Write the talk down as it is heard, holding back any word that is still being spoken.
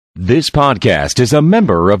This podcast is a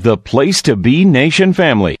member of the Place to Be Nation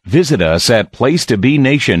family. Visit us at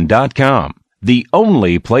placetobenation.com, the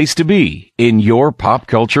only place to be in your pop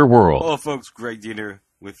culture world. Hello, folks. Greg Diener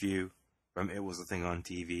with you from It Was a Thing on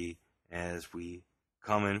TV as we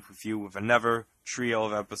come in with you with another trio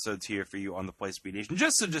of episodes here for you on the Place to Be Nation.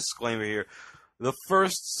 Just a disclaimer here. The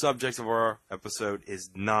first subject of our episode is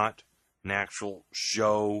not an actual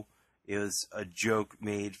show. It is a joke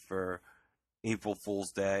made for April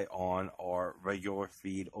Fool's Day on our regular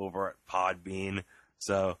feed over at Podbean.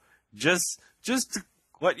 So just to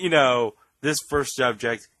let you know, this first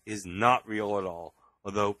subject is not real at all.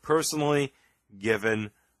 Although personally,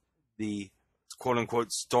 given the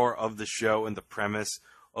quote-unquote star of the show and the premise,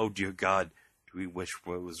 oh dear God, do we wish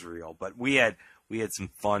it was real. But we had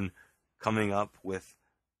some fun coming up with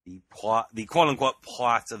the plot, the quote-unquote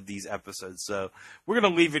plots of these episodes. So we're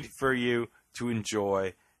going to leave it for you to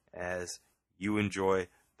enjoy as you enjoy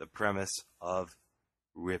the premise of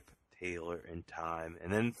Rip Taylor in Time.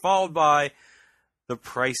 And then followed by The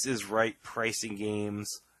Price is Right pricing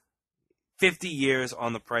games. 50 years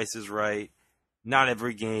on The Price is Right. Not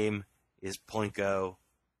every game is Plinko.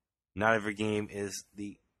 Not every game is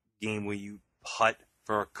the game where you putt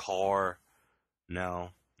for a car.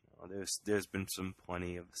 No. There's been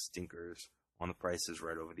plenty of stinkers on The Price is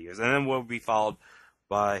Right over the years. And then we'll be followed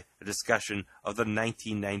by a discussion of the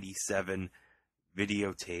 1997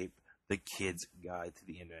 videotape, The Kid's Guide to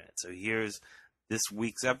the Internet. So here's this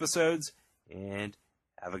week's episodes, and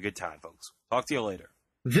have a good time, folks. Talk to you later.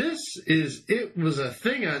 This is It Was a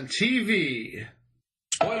Thing on TV.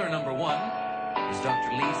 Spoiler number one is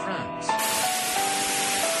Dr. Lee Franz.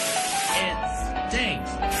 It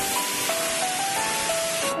stinks.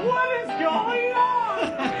 What is going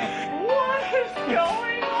on? What is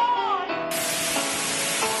going on?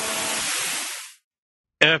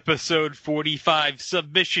 Episode 45,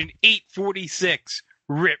 Submission 846,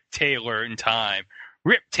 Rip Taylor in Time.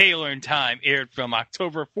 Rip Taylor in Time aired from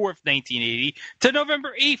October 4th, 1980 to November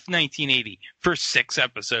 8th, 1980 for 6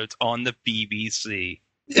 episodes on the BBC.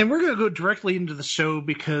 And we're going to go directly into the show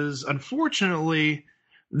because, unfortunately,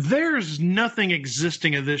 there's nothing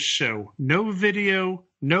existing of this show. No video,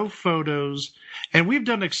 no photos, and we've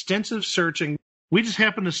done extensive searching. We just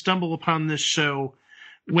happened to stumble upon this show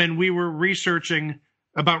when we were researching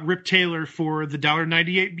about Rip Taylor for the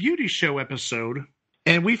 $1.98 Beauty Show episode.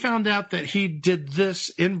 And we found out that he did this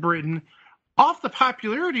in Britain off the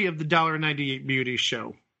popularity of the $1.98 Beauty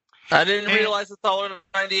Show. I didn't realize the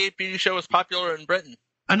 $1.98 Beauty Show was popular in Britain.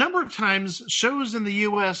 A number of times, shows in the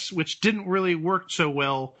U.S. which didn't really work so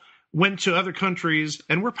well went to other countries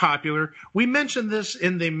and were popular. We mentioned this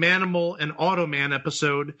in the Manimal and Automan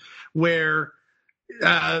episode where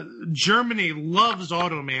Germany loves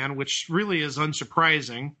Automan, which really is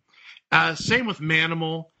unsurprising. Same with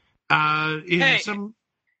Manimal. Hey,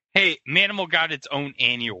 Manimal got its own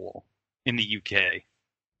annual in the UK.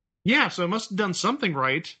 Yeah, so it must have done something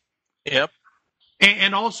right. Yep.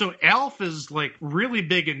 And also, Alf is like really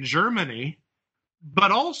big in Germany,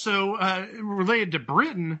 but also related to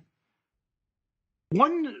Britain.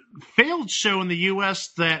 One failed show in the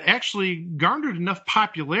U.S. that actually garnered enough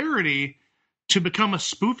popularity to become a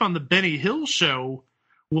spoof on the Benny Hill show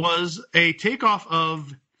was a takeoff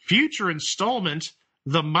of future installment,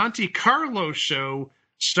 The Monte Carlo Show,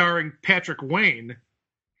 starring Patrick Wayne.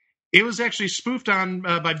 It was actually spoofed on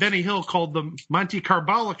by Benny Hill called The Monte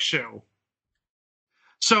Carbolic Show.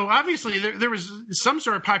 So obviously there was some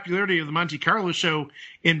sort of popularity of The Monte Carlo Show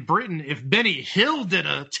in Britain if Benny Hill did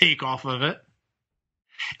a takeoff of it.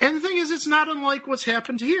 And the thing is, it's not unlike what's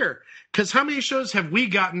happened here. Because how many shows have we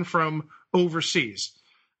gotten from overseas?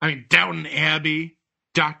 I mean, Downton Abbey,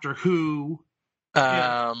 Doctor Who.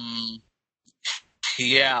 Yeah.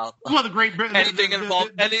 Well, the Great Britain. Anything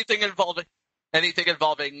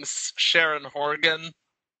involving Sharon Horgan.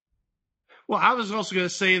 Well, I was also going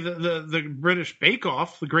to say the British Bake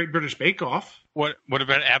Off, the Great British Bake Off. What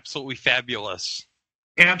about Absolutely Fabulous?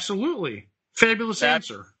 Absolutely. Fabulous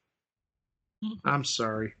answer. I'm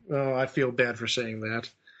sorry. Oh, I feel bad for saying that.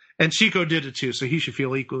 And Chico did it too, so he should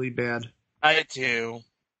feel equally bad. I do.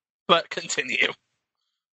 But continue.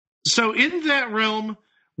 So in that realm,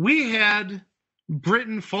 we had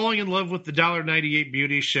Britain falling in love with the $1.98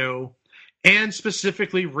 Beauty Show, and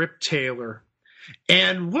specifically Rip Taylor.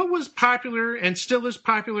 And what was popular and still is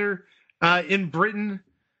popular in Britain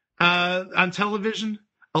on television?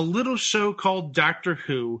 A little show called Doctor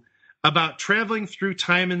Who about traveling through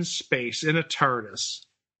time and space in a TARDIS.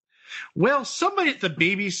 Well, somebody at the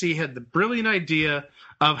BBC had the brilliant idea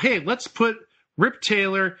of, hey, let's put Rip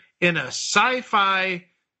Taylor in a sci-fi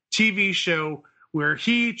TV show where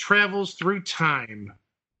he travels through time.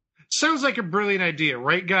 Sounds like a brilliant idea,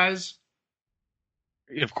 right, guys?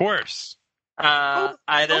 Of course.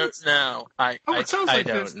 I don't know. I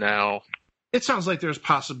don't know. It sounds like there's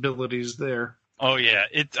possibilities there. Oh yeah,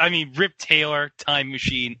 Rip Taylor, Time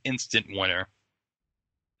Machine, instant winner.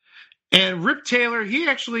 And Rip Taylor, he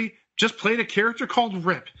actually just played a character called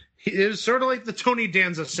Rip. It is sort of like the Tony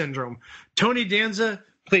Danza syndrome. Tony Danza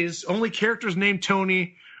plays only characters named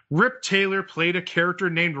Tony. Rip Taylor played a character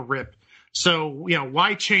named Rip. So,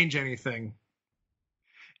 why change anything?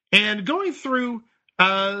 And going through,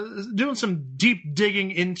 doing some deep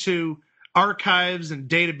digging into archives and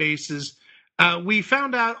databases, we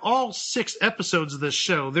found out all 6 episodes of this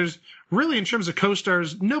show. There's really, in terms of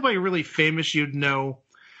co-stars, nobody really famous you'd know.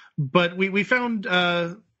 But we found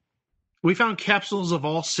capsules of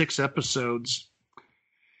all 6 episodes.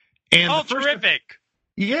 And terrific!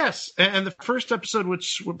 Yes, and the first episode,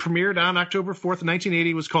 which premiered on October 4th,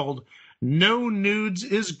 1980, was called "No Nudes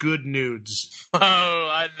is Good Nudes." Oh,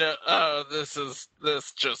 I know. Oh,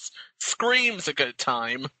 this just screams a good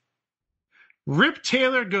time. Rip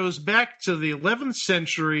Taylor goes back to the 11th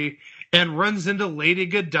century and runs into Lady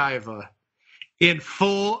Godiva in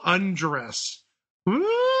full undress.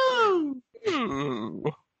 Woo! Ooh.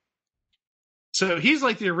 So he's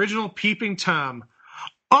like the original Peeping Tom.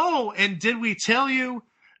 Oh, and did we tell you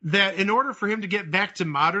that in order for him to get back to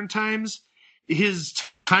modern times, his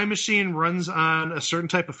time machine runs on a certain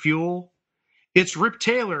type of fuel? It's Rip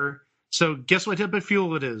Taylor, so guess what type of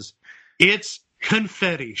fuel it is? It's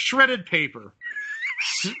confetti, shredded paper.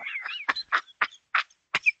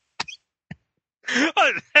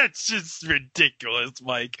 Oh, that's just ridiculous,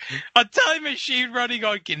 Mike. A time machine running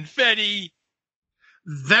on confetti.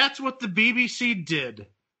 That's what the BBC did.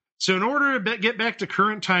 So in order to get back to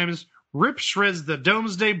current times, Rip shreds the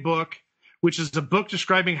Domesday Book, which is a book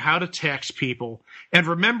describing how to tax people. And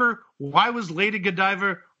remember, why was Lady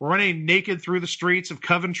Godiva running naked through the streets of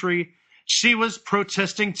Coventry? She was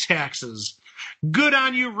protesting taxes. Good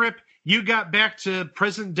on you, Rip. You got back to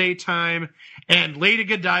present day time, and Lady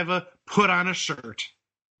Godiva put on a shirt.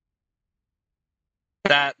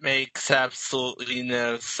 That makes absolutely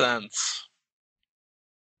no sense.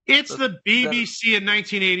 It's the BBC in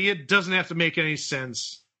 1980. It doesn't have to make any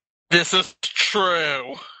sense. This is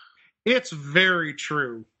true. It's very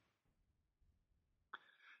true.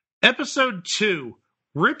 Episode 2,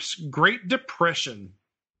 Rip's Great Depression.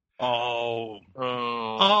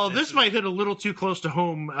 This might hit a little too close to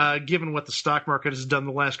home, given what the stock market has done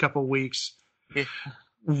the last couple of weeks. Yeah.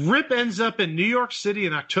 Rip ends up in New York City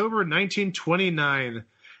in October 1929,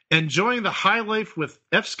 enjoying the high life with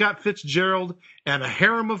F. Scott Fitzgerald and a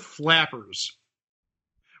harem of flappers.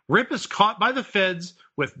 Rip is caught by the feds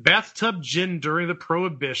with bathtub gin during the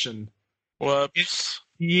Prohibition. Whoops.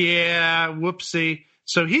 Whoopsie.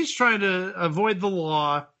 So he's trying to avoid the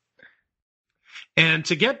law. And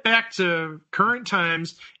to get back to current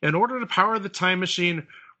times, in order to power the time machine,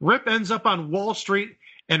 Rip ends up on Wall Street,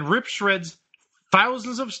 and Rip shreds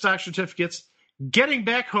thousands of stock certificates, getting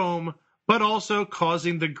back home, but also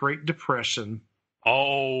causing the Great Depression. Rip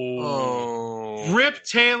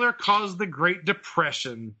Taylor caused the Great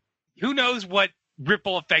Depression. Who knows what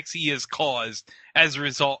ripple effects he has caused as a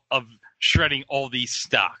result of shredding all these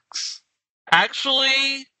stocks?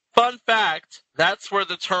 Actually, fun fact, that's where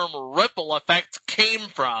the term ripple effect came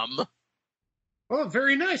from. Oh,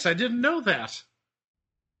 very nice. I didn't know that.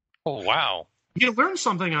 Oh, wow. You learned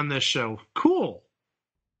something on this show. Cool.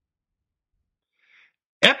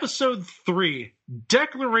 Episode 3,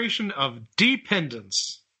 Declaration of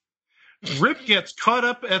Dependence. Rip gets caught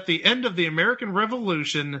up at the end of the American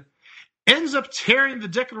Revolution, ends up tearing the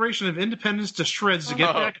Declaration of Independence to shreds to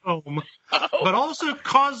get back home, but also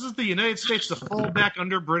causes the United States to fall back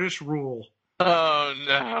under British rule. Oh,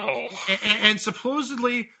 no. And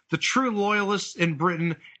supposedly, the true loyalists in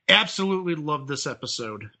Britain absolutely loved this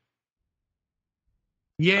episode.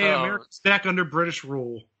 Yay, America's back under British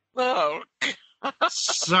rule. Oh,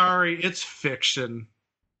 Sorry, it's fiction.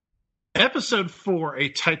 Episode 4, A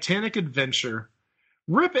Titanic Adventure.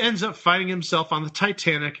 Rip ends up finding himself on the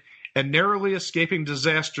Titanic and narrowly escaping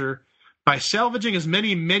disaster by salvaging as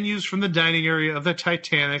many menus from the dining area of the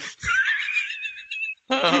Titanic.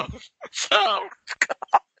 God.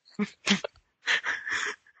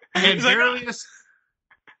 and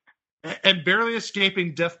barely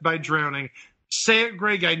escaping death by drowning. Say it,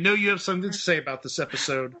 Greg. I know you have something to say about this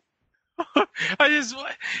episode. I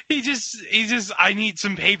need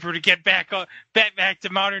some paper to get back to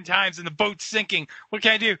modern times, and the boat's sinking. What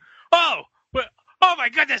can I do? Oh my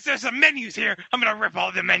goodness, there's some menus here. I'm going to rip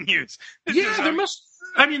all the menus.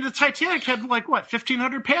 The Titanic had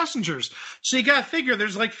 1,500 passengers. So you got to figure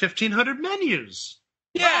there's 1,500 menus.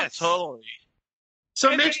 Yes. Oh, totally. So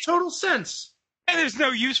it And makes total sense. And there's no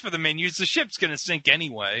use for the menus. The ship's going to sink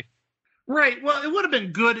anyway. Right. Well, it would have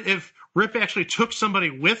been good if Rip actually took somebody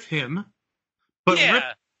with him. But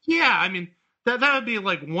Yeah. I mean, that would be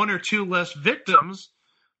like one or two less victims.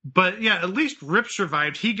 But yeah, at least Rip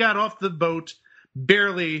survived. He got off the boat,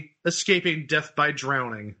 barely escaping death by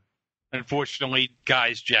drowning. Unfortunately,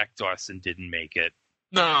 guys, Jack Dawson didn't make it.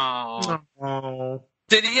 No. Oh.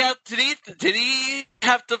 Did he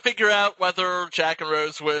have to figure out whether Jack and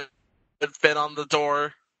Rose would fit on the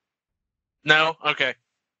door? No? Okay.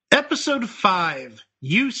 Episode 5.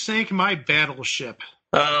 You sank my battleship.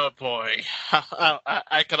 Oh boy.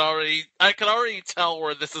 I could already tell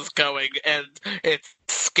where this is going, and it's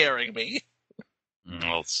scaring me.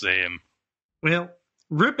 Well, same. Well,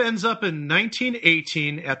 Rip ends up in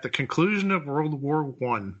 1918 at the conclusion of World War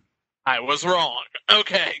I. I was wrong.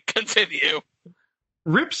 Okay, continue.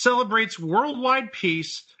 Rip celebrates worldwide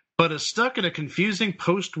peace, but is stuck in a confusing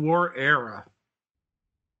post-war era.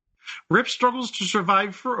 Rip struggles to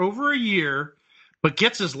survive for over a year, but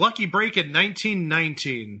gets his lucky break in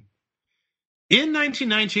 1919. In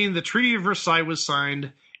 1919, the Treaty of Versailles was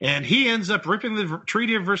signed, and he ends up ripping the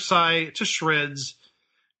Treaty of Versailles to shreds,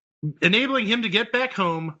 enabling him to get back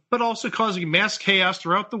home, but also causing mass chaos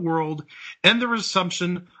throughout the world and the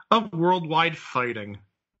resumption of worldwide fighting.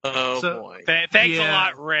 Oh boy. Thanks a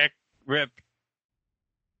lot, Rip.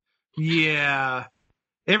 Yeah.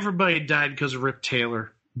 Everybody died because of Rip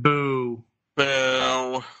Taylor. Boo.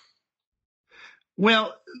 Boo.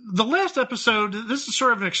 Well, the last episode, this is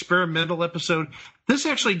sort of an experimental episode. This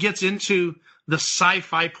actually gets into the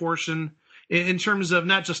sci-fi portion in terms of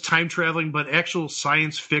not just time traveling, but actual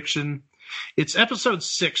science fiction. It's episode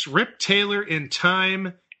 6, Rip Taylor in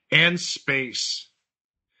Time and Space.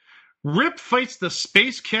 Rip fights the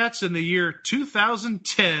Space Cats in the year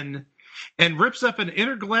 2010 and rips up an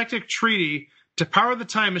intergalactic treaty to power the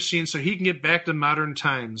time machine so he can get back to modern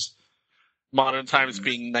times. Modern times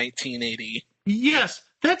being 1980. Yes,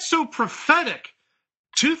 that's so prophetic.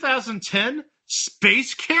 2010?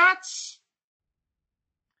 Space Cats?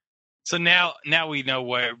 So now we know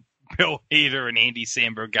where Bill Hader and Andy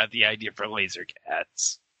Samberg got the idea for Laser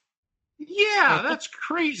Cats. Yeah, that's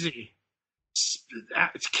crazy.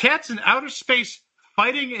 Cats in outer space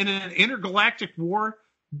fighting in an intergalactic war.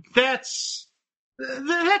 That's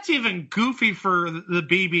even goofy for the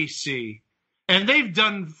BBC. And they've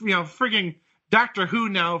done, frigging Doctor Who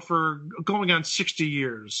now for going on 60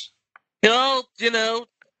 years. Doctor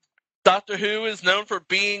Who is known for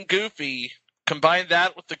being goofy. Combine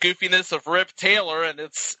that with the goofiness of Rip Taylor, and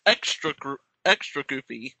it's extra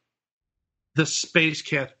goofy. The Space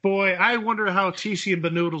Cat. Boy, I wonder how TC and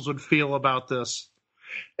Benoodles would feel about this.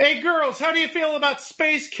 Hey, girls, how do you feel about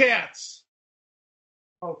Space Cats?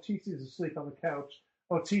 Oh, TC's asleep on the couch.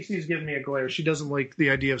 Oh, TC's giving me a glare. She doesn't like the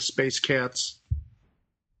idea of Space Cats.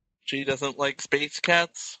 She doesn't like Space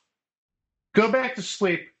Cats? Go back to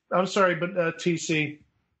sleep. I'm sorry, but TC.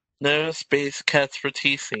 No Space Cats for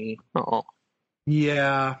TC. Oh.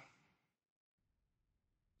 Yeah.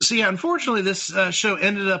 So yeah, unfortunately, this show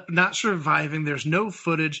ended up not surviving. There's no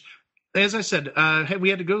footage. As I said, we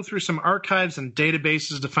had to go through some archives and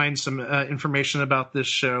databases to find some information about this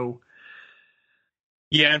show.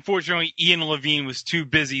 Yeah, unfortunately, Ian Levine was too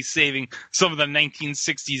busy saving some of the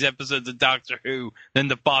 1960s episodes of Doctor Who than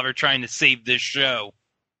to bother trying to save this show.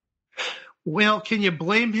 Well, can you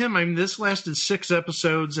blame him? I mean, this lasted 6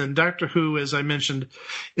 episodes, and Doctor Who, as I mentioned,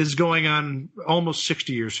 is going on almost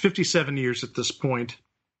 60 years, 57 years at this point.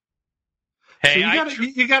 Hey, so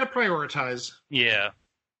you got to prioritize. Yeah.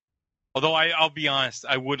 Although I'll be honest,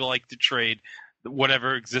 I would like to trade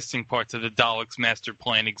whatever existing parts of the Daleks' master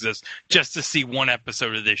plan exist just to see one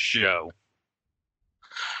episode of this show.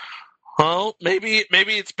 Well, maybe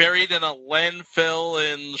it's buried in a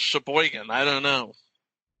landfill in Sheboygan. I don't know.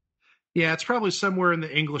 Yeah, it's probably somewhere in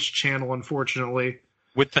the English Channel, unfortunately.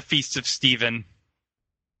 With the Feast of Stephen.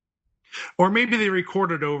 Or maybe they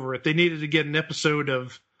recorded over it. They needed to get an episode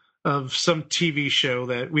of some TV show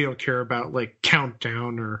that we don't care about, like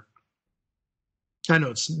Countdown or... I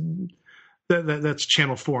know that's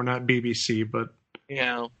Channel 4, not BBC, but...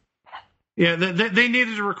 Yeah. Yeah, they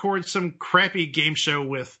needed to record some crappy game show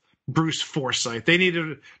with Bruce Forsyth. They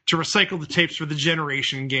needed to recycle the tapes for the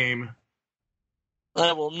Generation game.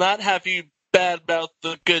 I will not have you badmouth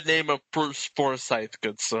the good name of Bruce Forsyth,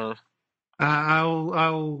 good sir.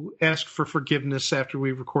 I'll ask for forgiveness after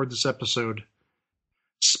we record this episode.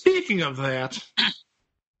 Speaking of that,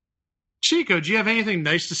 Chico, do you have anything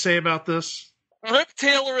nice to say about this? Rip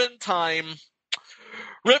Taylor in Time.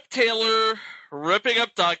 Rip Taylor ripping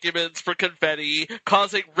up documents for confetti,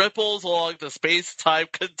 causing ripples along the space-time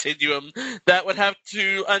continuum that would have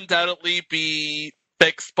to undoubtedly be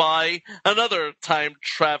fixed by another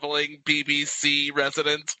time-traveling BBC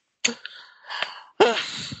resident.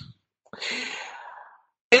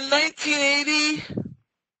 In 1980,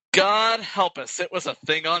 God help us, it was a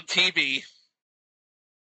thing on TV.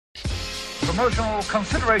 Promotional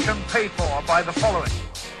consideration paid for by the following.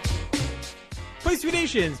 Place to Be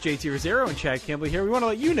Nations, JT Rosero and Chad Campbell here. We want to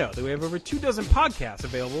let you know that we have over 24 podcasts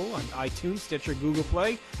available on iTunes, Stitcher, Google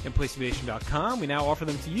Play, and PlaceToBeNation.com. We now offer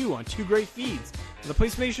them to you on 2 great feeds. On the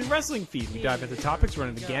Place to Be Nation Wrestling feed, we dive into topics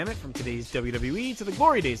running the gamut from today's WWE to the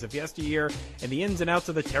glory days of yesteryear and the ins and outs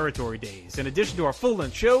of the territory days. In addition to our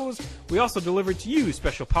full-length shows, we also deliver to you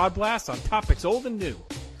special pod blasts on topics old and new.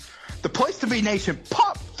 The Place to Be Nation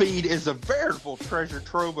Pop feed is a veritable treasure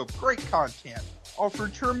trove of great content. Offer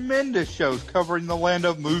tremendous shows covering the land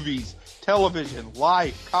of movies, television,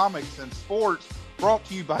 life, comics, and sports, brought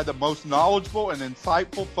to you by the most knowledgeable and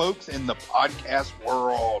insightful folks in the podcast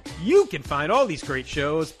world. You can find all these great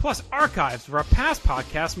shows, plus archives of our past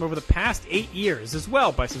podcasts from over the past 8 years as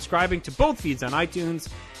well by subscribing to both feeds on iTunes.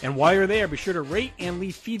 And while you're there, be sure to rate and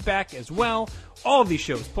leave feedback as well. All of these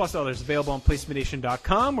shows, plus others, available on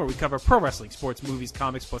PlaceToBeNation.com, where we cover pro wrestling, sports, movies,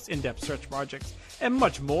 comics, plus in-depth search projects, and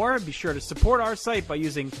much more. Be sure to support our site by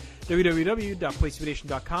using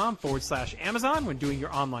www.PlaceToBeNation.com/Amazon when doing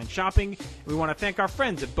your online shopping. And we want to thank our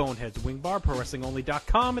friends at Boneheads Wing Bar,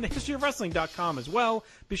 ProWrestlingOnly.com, and TheHistoryOfWrestling.com as well.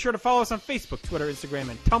 Be sure to follow us on Facebook, Twitter, Instagram,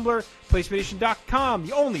 and Tumblr. PlaceToBeNation.com,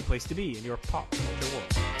 the only place to be in your pop culture world.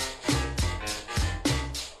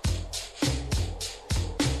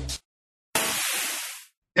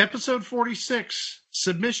 Episode 46,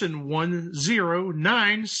 submission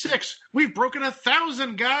 1096. We've broken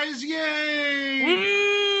 1,000, guys! Yay!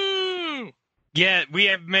 Woo! Yeah, we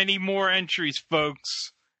have many more entries,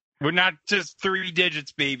 folks. We're not just 3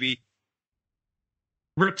 digits, baby.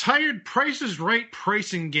 Retired Price is Right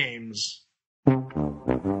pricing games.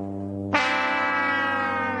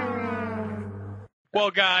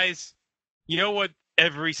 Well, guys, you know what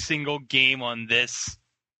every single game on this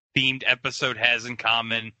themed episode has in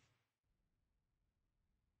common?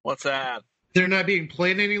 What's that? They're not being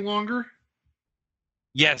played any longer?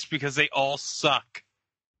 Yes, because they all suck.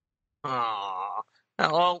 Aww.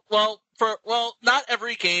 Well, not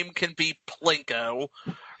every game can be Plinko,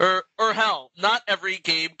 or hell, not every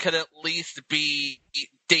game can at least be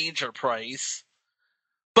Danger Price.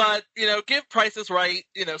 But give Price is Right,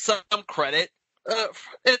 some credit.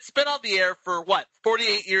 It's been on the air for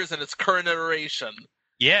 48 years in its current iteration.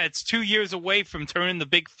 Yeah, it's 2 years away from turning the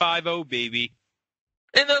big 5-0, baby.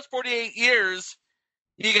 In those 48 years,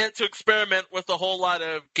 you get to experiment with a whole lot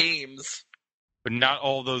of games. But not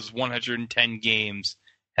all those 110 games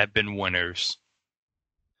have been winners.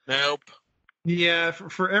 Nope. Yeah,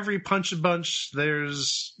 for every Punch a Bunch,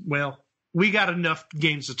 we got enough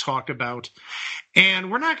games to talk about.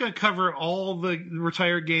 And we're not going to cover all the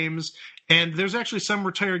retired games. And there's actually some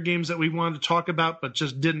retired games that we wanted to talk about, but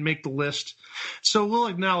just didn't make the list. So we'll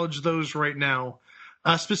acknowledge those right now.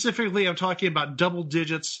 Specifically, I'm talking about Double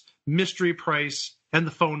Digits, Mystery Price, and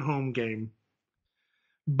the Phone Home game.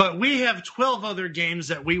 But we have 12 other games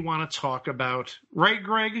that we want to talk about. Right,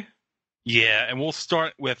 Greg? Yeah, and we'll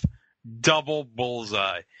start with Double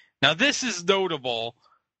Bullseye. Now, this is notable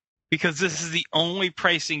because this is the only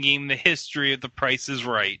pricing game in the history of The Price is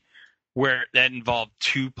Right where that involved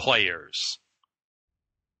 2 players.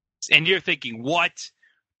 And you're thinking, what?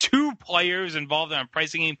 2 players involved in a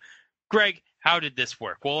pricing game? Greg, how did this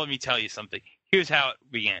work? Well, let me tell you something. Here's how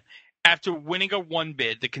it began. After winning a 1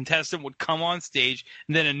 bid, the contestant would come on stage,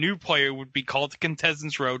 and then a new player would be called to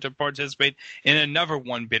contestants' row to participate in another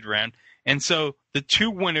 1 bid round. And so the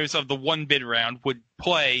 2 winners of the 1 bid round would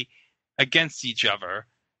play against each other,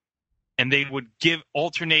 and they would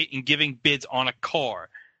alternate in giving bids on a car,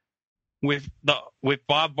 with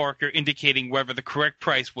Bob Barker indicating whether the correct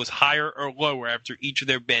price was higher or lower after each of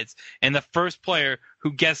their bids, and the first player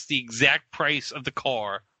who guessed the exact price of the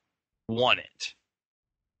car won it.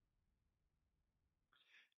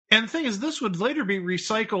 And the thing is, this would later be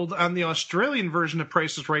recycled on the Australian version of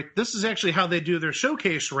Price is Right. This is actually how they do their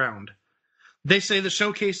showcase round. They say the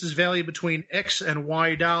showcase is valued between X and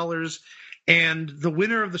Y dollars, and the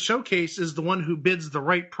winner of the showcase is the one who bids the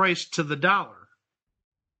right price to the dollar.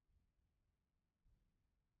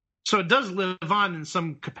 So it does live on in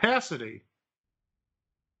some capacity.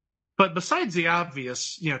 But besides the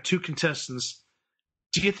obvious, 2 contestants,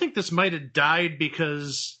 do you think this might have died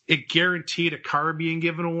because it guaranteed a car being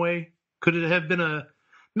given away? Could it have been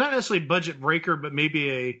not necessarily budget breaker, but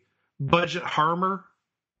maybe a budget harmer?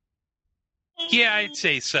 Yeah, I'd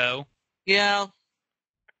say so. Yeah.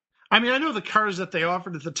 I mean, I know the cars that they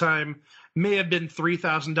offered at the time may have been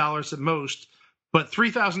 $3,000 at most, but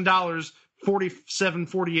 $3,000 47,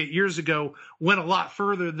 48 years ago went a lot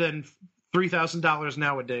further than $3,000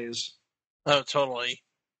 nowadays. Oh, totally.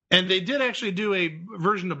 And they did actually do a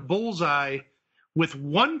version of Bullseye with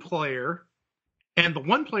one player, and the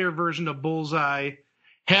one-player version of Bullseye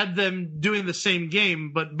had them doing the same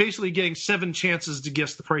game, but basically getting 7 chances to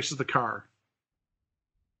guess the price of the car.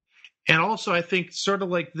 And also, I think, sort of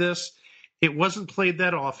like this, it wasn't played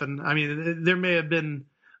that often. I mean, there may have been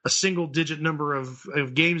a single-digit number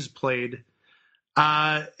of games played,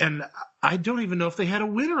 and I don't even know if they had a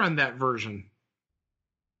winner on that version.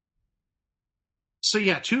 So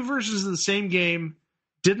yeah, 2 versions of the same game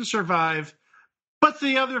didn't survive, but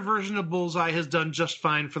the other version of Bullseye has done just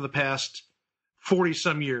fine for the past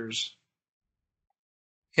 40-some years.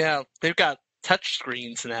 Yeah, they've got touch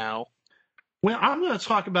screens now. Well, I'm going to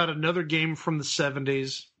talk about another game from the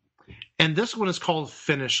 70s, and this one is called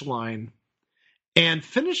Finish Line. And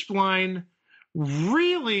Finish Line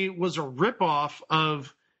really was a ripoff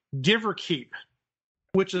of Give or Keep,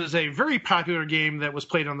 which is a very popular game that was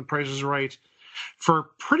played on The Price is Right for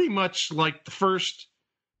pretty much like the first,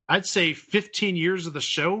 I'd say, 15 years of the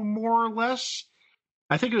show, more or less.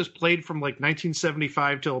 I think it was played from like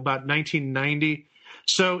 1975 till about 1990.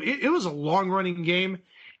 So it was a long-running game.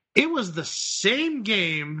 It was the same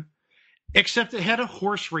game, except it had a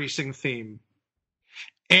horse racing theme.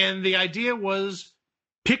 And the idea was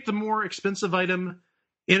pick the more expensive item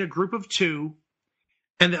in a group of 2,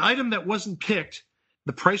 and the item that wasn't picked,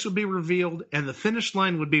 the price would be revealed, and the finish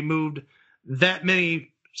line would be moved that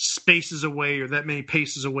many spaces away or that many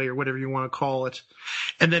paces away or whatever you want to call it.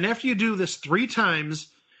 And then after you do this 3 times,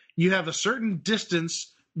 you have a certain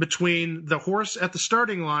distance between the horse at the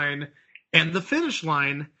starting line and the finish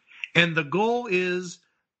line. And the goal is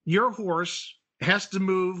your horse has to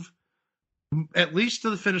move at least to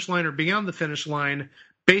the finish line or beyond the finish line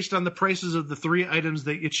based on the prices of the 3 items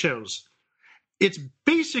that you chose. It's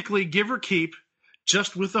basically Give or Keep,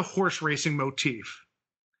 just with a horse racing motif.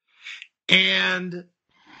 And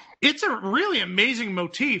it's a really amazing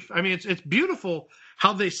motif. I mean, it's beautiful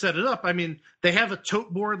how they set it up. I mean, they have a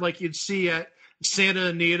tote board like you'd see at Santa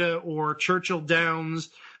Anita or Churchill Downs.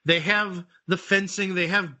 They have the fencing. They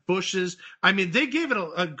have bushes. I mean, they gave it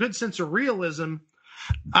a good sense of realism.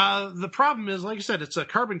 The problem is, like I said, it's a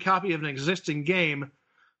carbon copy of an existing game.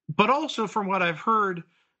 But also, from what I've heard,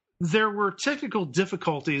 there were technical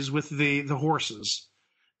difficulties with the horses.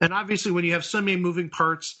 And obviously, when you have so many moving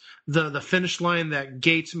parts, the finish line, that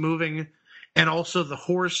gate moving, and also the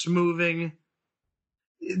horse moving,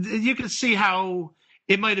 you can see how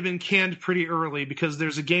it might have been canned pretty early because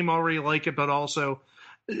there's a game already like it, but also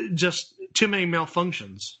just too many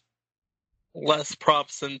malfunctions. Less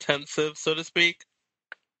props intensive, so to speak.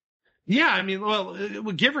 Yeah, I mean, well,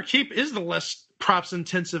 Give or Keep is the less props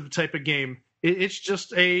intensive type of game. It's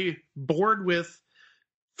just a board with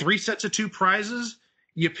 3 sets of 2 prizes.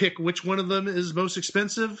 You pick which one of them is most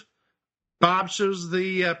expensive. Bob shows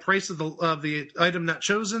the price of the item not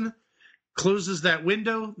chosen, closes that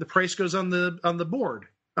window. The price goes on the board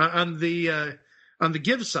on the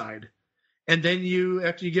give side, and then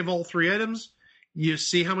after you give all 3 items, you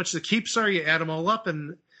see how much the keeps are. You add them all up,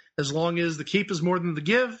 and as long as the keep is more than the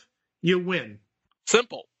give, you win.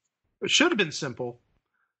 Simple. It should have been simple,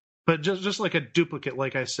 but just like a duplicate,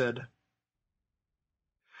 like I said.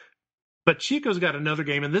 But Chico's got another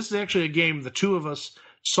game, and this is actually a game the 2 of us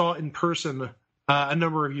saw in person a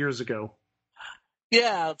number of years ago.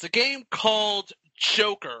 Yeah, it's a game called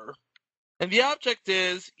Joker. And the object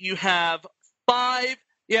is you have a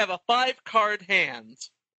 5-card hand.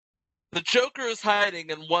 The Joker is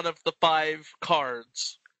hiding in one of the 5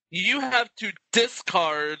 cards. You have to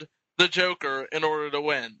discard the Joker in order to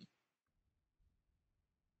win.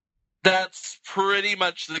 That's pretty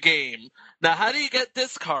much the game. Now, how do you get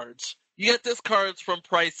discards? You get discards from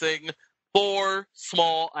pricing 4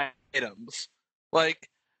 small items. Like,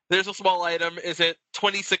 there's a small item, is it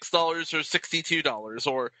 $26 or $62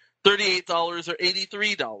 or $38 or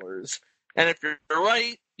 $83? And if you're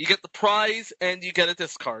right, you get the prize and you get a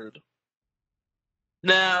discard.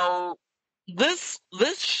 Now, this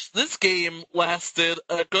game lasted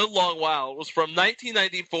a good long while. It was from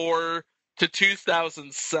 1994 to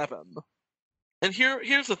 2007. And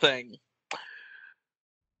here's the thing.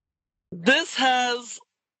 This has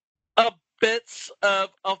a bit of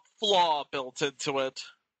a flaw built into it.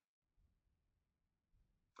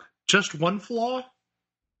 Just one flaw?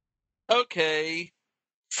 Okay,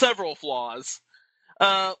 several flaws.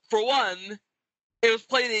 For one, it was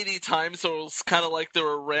played 80 times, so it was kind of like they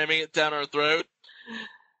were ramming it down our throat.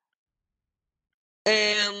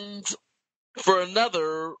 And for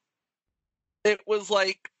another, it was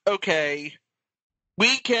like, okay,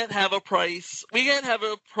 we can't have a price. We can't have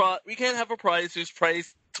a prize whose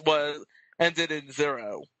price ended in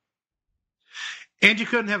 0. And you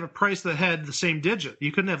couldn't have a price that had the same digit.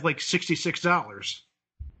 You couldn't have like $66.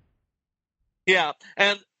 Yeah,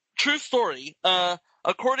 and true story.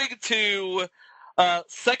 According to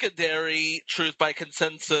secondary truth by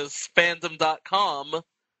consensus fandom.com,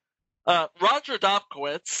 Roger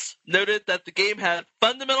Dobkowitz noted that the game had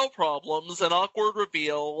fundamental problems, an awkward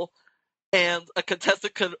reveal, and a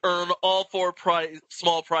contestant could earn all 4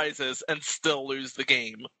 small prizes and still lose the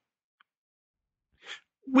game.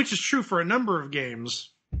 Which is true for a number of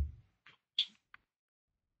games.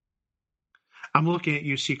 I'm looking at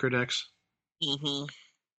you, Secret X. Mm-hmm.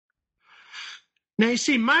 Now, you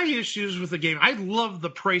see, my issues with the game, I love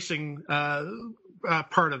the pricing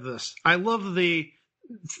part of this. I love the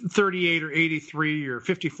 38 or 83 or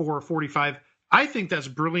 54 or 45. I think that's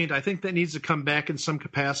brilliant. I think that needs to come back in some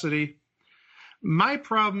capacity. My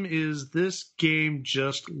problem is this game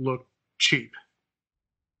just looked cheap.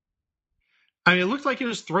 I mean, it looked like it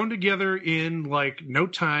was thrown together in like no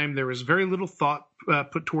time. There was very little thought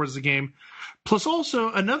put towards the game. Plus,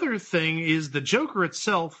 also another thing is the Joker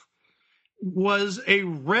itself was a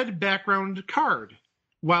red background card,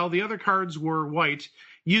 while the other cards were white,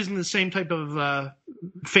 using the same type of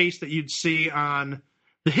face that you'd see on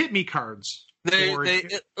the Hit Me cards.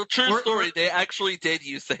 True story, they actually did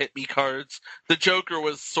use the Hit Me cards. The Joker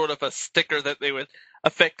was sort of a sticker that they would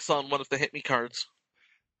affix on one of the Hit Me cards.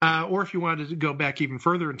 Or if you wanted to go back even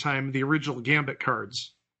further in time, the original Gambit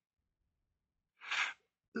cards.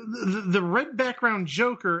 The red background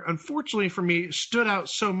Joker, unfortunately for me, stood out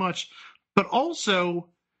so much. But also,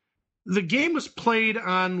 the game was played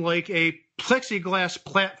on like a plexiglass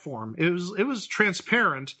platform. It was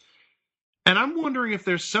transparent. And I'm wondering if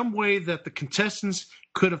there's some way that the contestants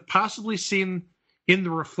could have possibly seen in the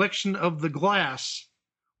reflection of the glass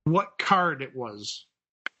what card it was.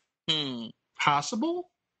 Possible?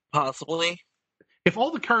 Possibly. If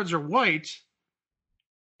all the cards are white,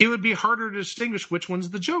 it would be harder to distinguish which one's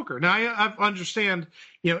the Joker. Now, I understand,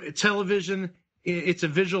 television, it's a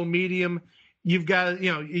visual medium. You've got,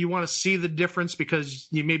 you want to see the difference because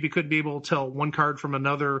you maybe couldn't be able to tell one card from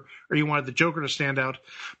another, or you wanted the Joker to stand out.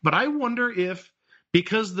 But I wonder if,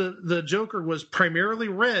 because the Joker was primarily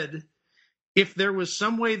red, if there was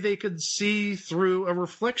some way they could see through a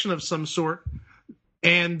reflection of some sort,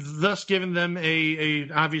 and thus giving them a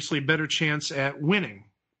obviously better chance at winning.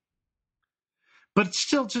 But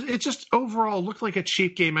still, it just overall looked like a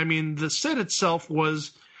cheap game. I mean, the set itself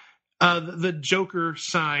was the Joker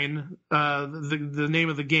sign, the name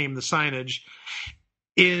of the game, the signage,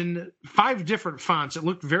 in 5 different fonts. It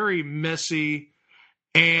looked very messy,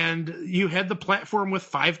 and you had the platform with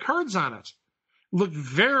 5 cards on it. Looked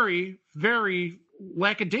very, very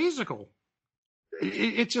lackadaisical.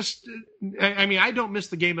 It just, I mean, I don't miss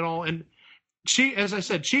the game at all. And as I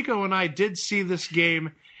said, Chico and I did see this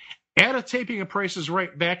game at a taping of Price is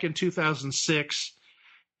Right back in 2006,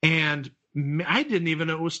 and I didn't even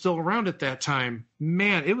know it was still around at that time.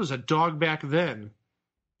 Man, it was a dog back then.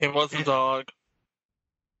 It was a dog.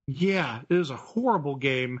 Yeah, it was a horrible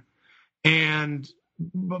game.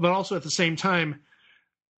 But also at the same time,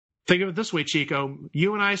 think of it this way, Chico.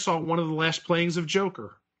 You and I saw one of the last playings of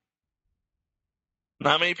Joker.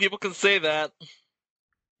 Not many people can say that.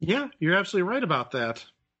 Yeah, you're absolutely right about that.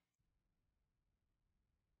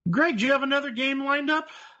 Greg, do you have another game lined up?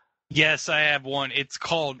 Yes, I have one. It's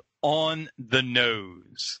called On the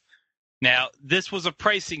Nose. Now, this was a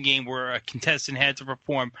pricing game where a contestant had to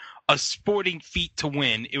perform a sporting feat to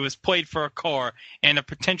win. It was played for a car and a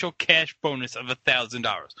potential cash bonus of $1,000.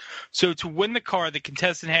 So to win the car, the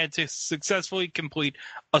contestant had to successfully complete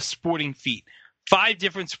a sporting feat. 5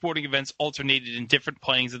 different sporting events alternated in different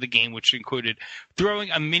playings of the game, which included throwing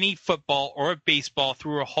a mini football or a baseball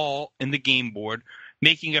through a hole in the game board,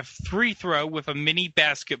 making a free throw with a mini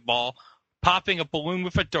basketball, popping a balloon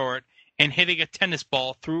with a dart, and hitting a tennis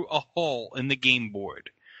ball through a hole in the game board.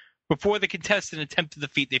 Before the contestant attempted the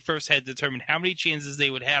feat, they first had to determine how many chances they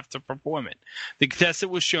would have to perform it. The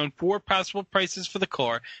contestant was shown 4 possible prices for the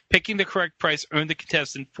car. Picking the correct price earned the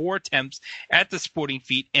contestant 4 attempts at the sporting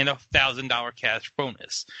feat and a $1,000 cash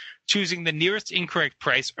bonus. Choosing the nearest incorrect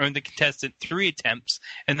price earned the contestant 3 attempts,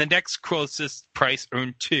 and the next closest price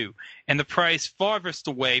earned 2. And the price farthest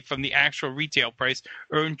away from the actual retail price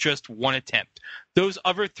earned just 1 attempt. Those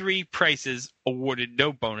other 3 prices awarded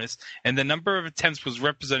no bonus, and the number of attempts was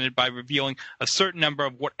represented by revealing a certain number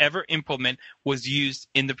of whatever implement was used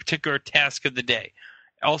in the particular task of the day.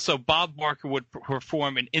 Also, Bob Barker would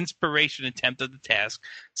perform an inspiration attempt of the task,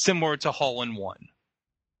 similar to Hole-in-One.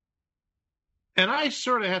 And I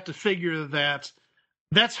sort of have to figure that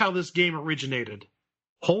that's how this game originated.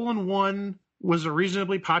 Hole-in-One was a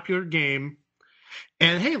reasonably popular game.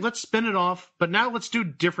 And hey, let's spin it off, but now let's do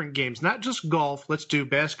different games. Not just golf. Let's do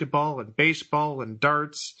basketball and baseball and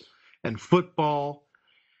darts and football.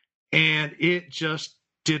 And it just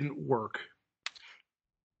didn't work.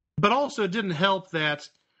 But also it didn't help that,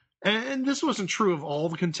 and this wasn't true of all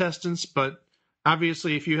the contestants, but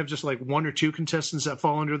obviously, if you have just like 1 or 2 contestants that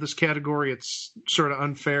fall under this category, it's sort of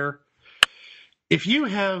unfair. If you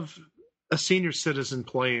have a senior citizen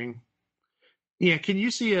playing, can you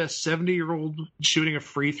see a 70-year-old shooting a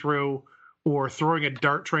free throw or throwing a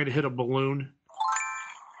dart trying to hit a balloon?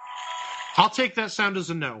 I'll take that sound as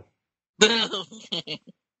a no.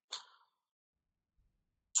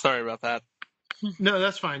 Sorry about that. No,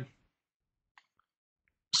 that's fine.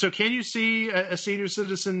 So can you see a senior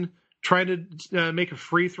citizen trying to make a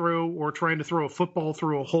free throw or trying to throw a football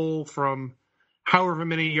through a hole from however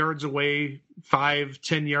many yards away, 5,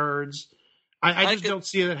 10 yards? I just don't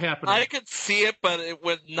see that happening. I could see it, but it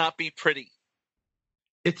would not be pretty.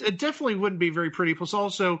 It definitely wouldn't be very pretty. Plus,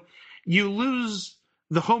 also, you lose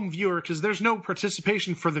the home viewer because there's no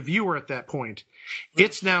participation for the viewer at that point.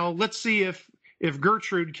 It's now, let's see if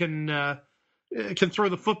Gertrude can throw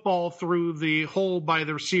the football through the hole by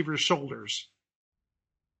the receiver's shoulders.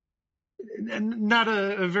 Not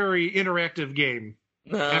a very interactive game.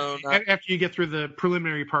 No, after you get through the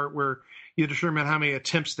preliminary part where you determine how many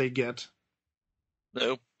attempts they get.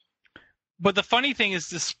 Nope. But the funny thing is,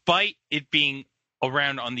 despite it being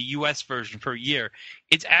around on the U.S. version for a year,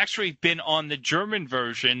 it's actually been on the German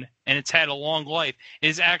version, and it's had a long life. It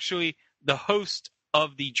is actually the host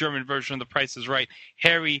of the German version of The Price is Right,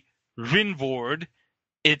 Harry Rinvord.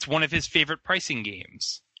 It's one of his favorite pricing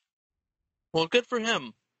games. Well, good for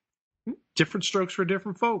him. Different strokes for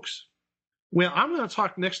different folks. Well, I'm going to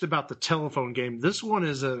talk next about the telephone game. This one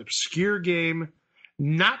is an obscure game,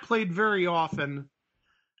 not played very often.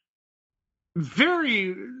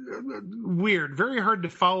 Very weird, very hard to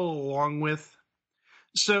follow along with.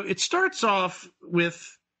 So it starts off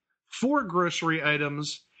with 4 grocery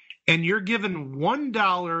items, and you're given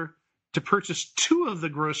 $1 to purchase 2 of the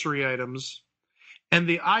grocery items. And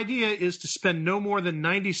the idea is to spend no more than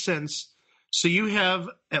 90 cents, so you have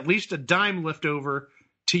at least a dime left over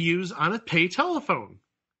to use on a pay telephone.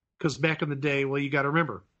 Because back in the day, well, you got to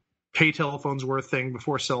remember, pay telephones were a thing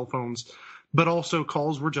before cell phones, but also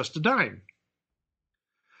calls were just a dime.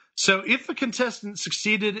 So if the contestant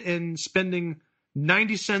succeeded in spending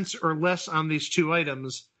 90 cents or less on these 2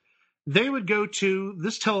 items, they would go to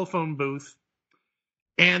this telephone booth,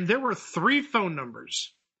 and there were 3 phone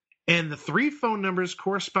numbers. And the 3 phone numbers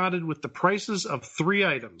corresponded with the prices of 3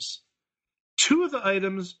 items. 2 of the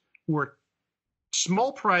items were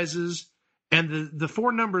small prizes, and the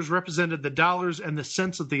 4 numbers represented the dollars and the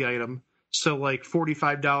cents of the item. So like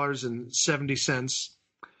 $45.70.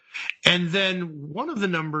 And then one of the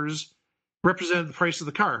numbers represented the price of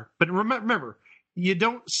the car. But remember, you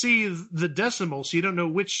don't see the decimal, so you don't know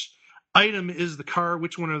which item is the car,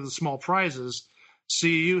 which one are the small prizes. So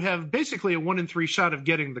you have basically a 1 in 3 shot of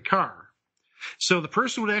getting the car. So the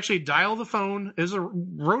person would actually dial the phone as a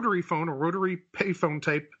rotary phone, a rotary payphone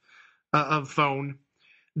type of phone.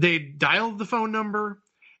 They dial the phone number,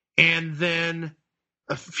 and then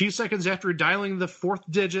a few seconds after dialing the 4th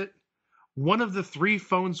digit, one of the 3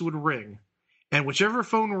 phones would ring. And whichever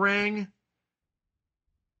phone rang,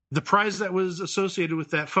 the prize that was associated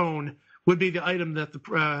with that phone would be the item that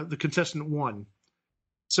the contestant won.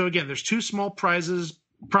 So again, there's 2 small prizes,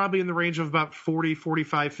 probably in the range of about $40,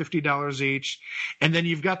 $45, $50 each. And then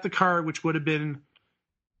you've got the car, which would have been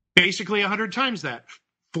basically 100 times that,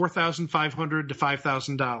 $4,500 to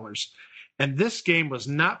 $5,000. And this game was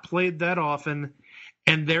not played that often.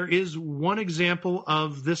 And there is one example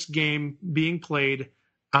of this game being played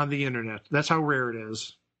on the internet. That's how rare it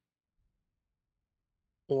is.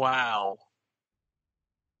 Wow.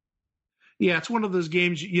 Yeah, it's one of those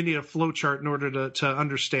games you need a flow chart in order to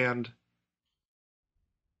understand.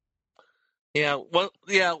 Yeah, one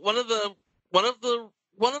of the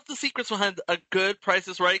secrets behind a good Price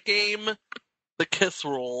is Right game, the kiss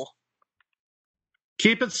rule.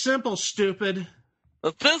 Keep it simple, stupid.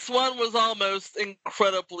 But this one was almost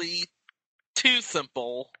incredibly too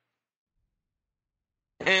simple.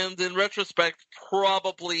 And in retrospect,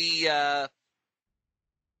 probably a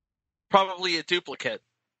duplicate.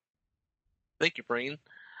 Thank you, Brain.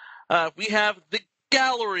 We have the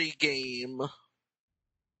Gallery game.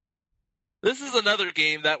 This is another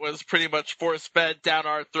game that was pretty much force-fed down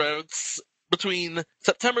our throats between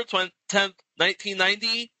September 10th,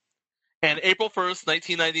 1990 and April 1st,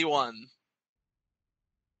 1991.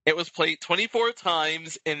 It was played 24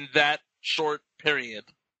 times in that short period.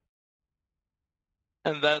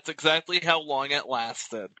 And that's exactly how long it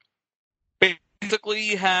lasted. Basically,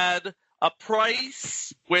 you had a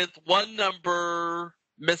price with one number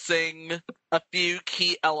missing a few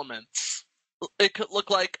key elements. It could look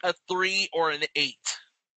like a 3 or an 8.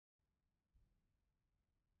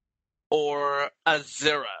 Or a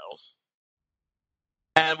 0.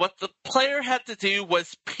 And what the player had to do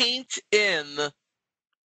was paint in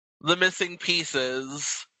the missing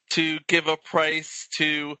pieces to give a price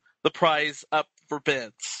to the prize up for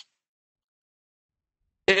bids.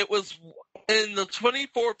 It was, in the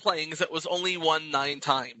 24 playings, it was only won 9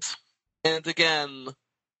 times. And again,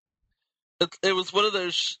 it was one of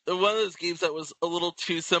those games that was a little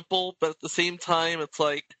too simple, but at the same time, it's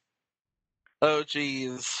like, oh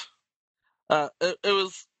geez. It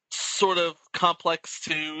was sort of complex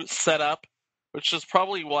to set up, which is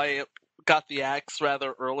probably why it got the axe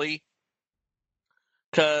rather early.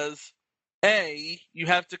 Because, A, you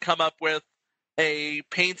have to come up with a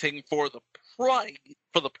painting for the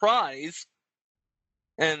prize,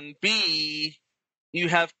 and B, you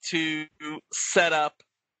have to set up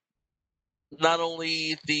not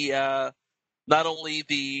only the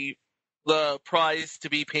prize to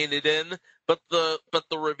be painted in, but the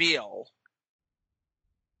reveal.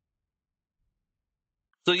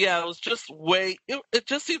 So yeah, it was just it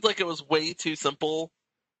just seemed like it was way too simple.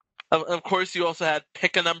 Of course, you also had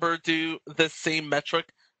Pick a Number do this same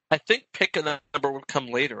metric. I think Pick a Number would come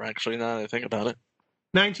later, actually, now that I think about it.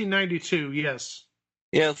 1992, yes.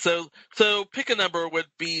 Yeah, so Pick a Number would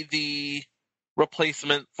be the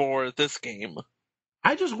replacement for this game.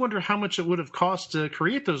 I just wonder how much it would have cost to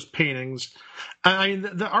create those paintings. I mean,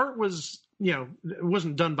 the art was, it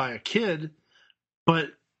wasn't done by a kid, but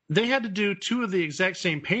they had to do 2 of the exact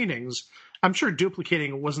same paintings. I'm sure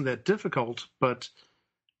duplicating it wasn't that difficult, but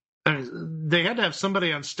they had to have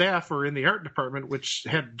somebody on staff or in the art department which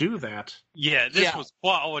had to do that. Yeah, this was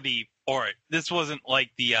quality art. This wasn't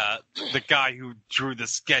like the guy who drew the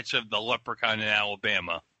sketch of the leprechaun in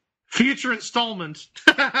Alabama. Future installment.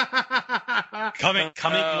 coming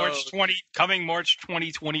March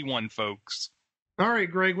 2021, folks. All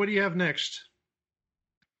right, Greg, what do you have next?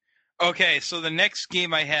 Okay, so the next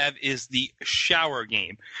game I have is the Shower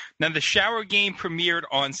Game. Now, the Shower Game premiered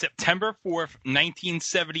on September 4th,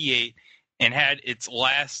 1978, and had its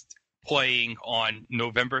last playing on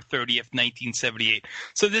November 30th, 1978.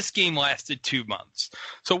 So this game lasted 2 months.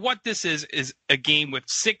 So what this is a game with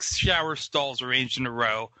 6 shower stalls arranged in a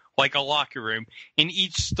row, like a locker room, and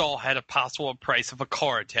each stall had a possible price of a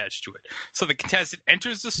car attached to it. So the contestant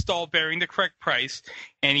enters the stall bearing the correct price,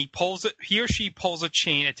 and he or she pulls a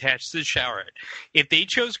chain attached to the shower head. If they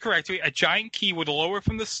chose correctly, a giant key would lower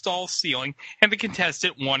from the stall ceiling, and the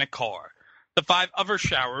contestant won a car. The 5 other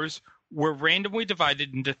showers were randomly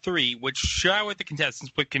divided into 3, which showered the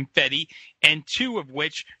contestants with confetti, and 2 of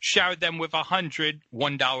which showered them with 100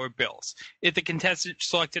 $1 bills. If the contestant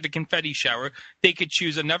selected a confetti shower, they could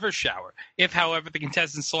choose another shower. If, however, the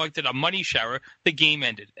contestant selected a money shower, the game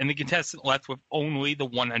ended, and the contestant left with only the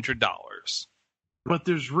 $100. But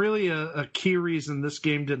there's really a key reason this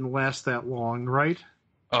game didn't last that long, right?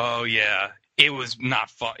 Oh, yeah. It was not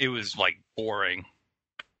fun. It was, boring.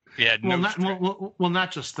 Yeah,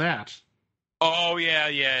 not just that. Oh,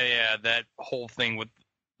 yeah. That whole thing with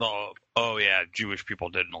Jewish people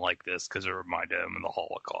didn't like this because it reminded them of the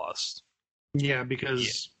Holocaust. Yeah,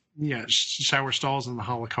 because, shower stalls in the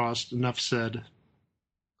Holocaust, enough said.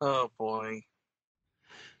 Oh, boy.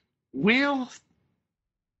 Well,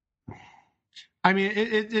 I mean,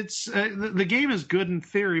 it's the game is good in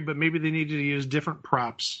theory, but maybe they needed to use different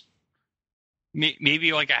props.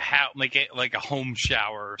 Maybe like a home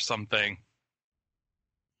shower or something.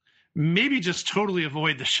 Maybe just totally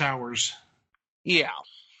avoid the showers. Yeah.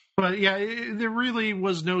 But yeah, there really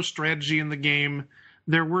was no strategy in the game.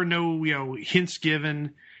 There were no, hints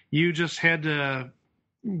given. You just had to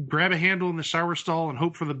grab a handle in the shower stall and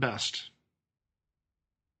hope for the best.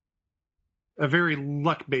 A very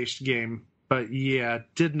luck-based game, but yeah,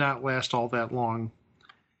 it did not last all that long.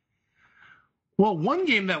 Well, one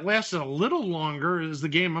game that lasted a little longer is the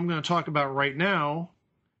game I'm going to talk about right now.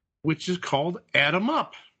 which is called Add 'em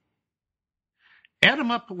Up. Add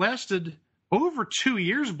 'em Up lasted over 2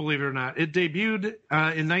 years, believe it or not. It debuted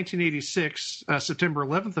in 1986, September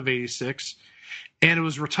 11th of 86, and it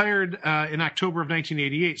was retired in October of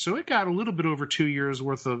 1988. So it got a little bit over 2 years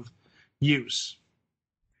worth of use.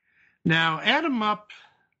 Now, Add 'em Up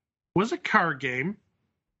was a card game,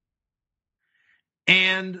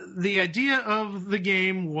 and the idea of the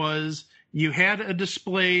game was you had a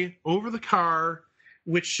display over the car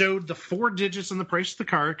which showed the 4 digits and the price of the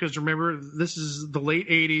car, because remember, this is the late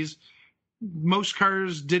 80s. Most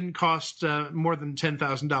cars didn't cost more than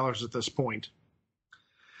 $10,000 at this point.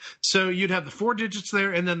 So you'd have the 4 digits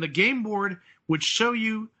there, and then the game board would show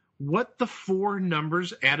you what the 4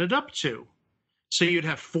 numbers added up to. So you'd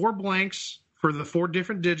have 4 blanks for the 4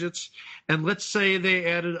 different digits, and let's say they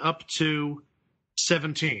added up to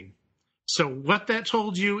 17. So what that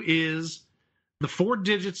told you is the 4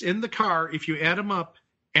 digits in the car, if you add them up,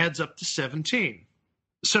 adds up to 17.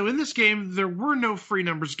 So in this game, there were no free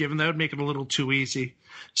numbers given. That would make it a little too easy.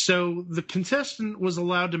 So the contestant was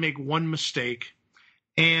allowed to make 1 mistake.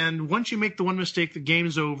 And once you make the 1 mistake, the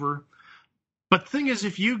game's over. But the thing is,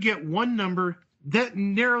 if you get 1 number, that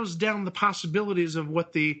narrows down the possibilities of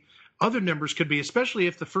what the other numbers could be, especially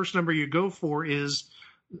if the first number you go for is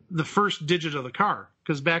the first digit of the car.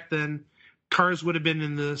 Because back then, cars would have been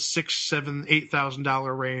in the $6,000, $7,000,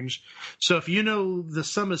 $8,000 range. So if you know the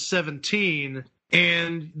sum is 17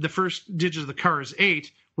 and the first digit of the car is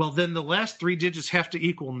 8, well, then the last 3 digits have to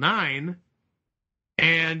equal 9.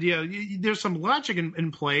 And there's some logic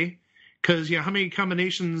in play, because how many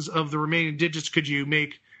combinations of the remaining digits could you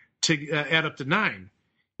make to add up to 9?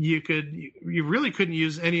 You really couldn't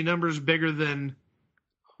use any numbers bigger than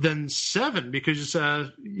 7, because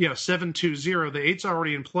 720, the 8's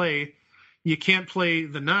already in play. You can't play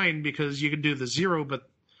the 9 because you can do the 0, but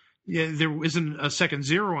there isn't a second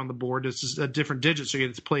 0 on the board. It's just a different digit, so you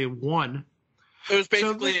have to play 1. It was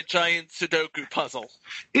basically a giant Sudoku puzzle.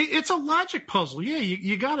 It's a logic puzzle. Yeah,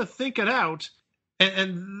 you got to think it out.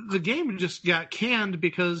 And the game just got canned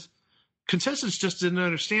because contestants just didn't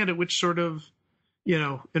understand it, which sort of,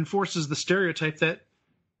 enforces the stereotype that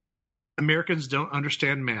Americans don't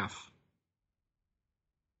understand math,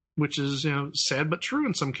 which is, sad but true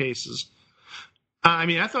in some cases.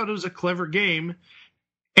 I thought it was a clever game,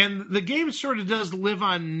 and the game sort of does live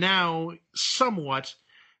on now somewhat,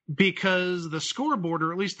 because the scoreboard,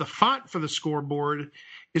 or at least the font for the scoreboard,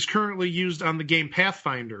 is currently used on the game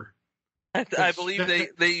Pathfinder. I believe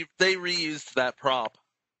they reused that prop.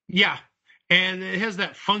 Yeah, and it has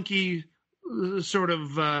that funky sort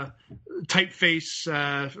of typeface.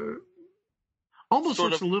 Almost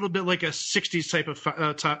looks a little bit like a 60s type of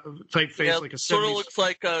typeface, yeah, like a 70s. Sort of looks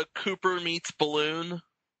like a Cooper meets Balloon.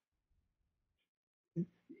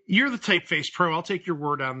 You're the typeface pro. I'll take your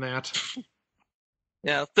word on that.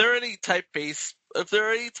 Yeah, if there are any typeface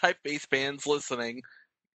fans listening,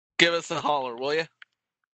 give us a holler, will you?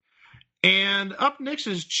 And up next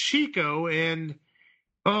is Chico, and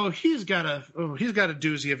he's got a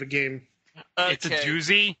doozy of a game. Okay. It's a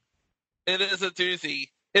doozy? It is a doozy.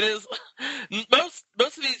 It is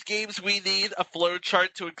most of these games we need a flow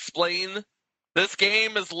chart to explain. This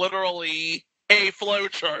game is literally a flow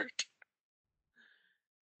chart.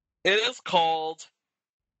 It is called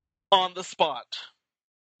On the Spot.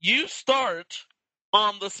 You start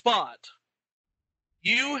on the spot.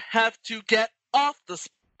 You have to get off the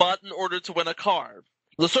spot in order to win a car.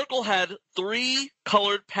 The circle had 3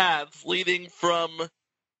 colored paths leading from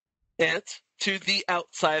it to the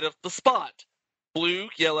outside of the spot: blue,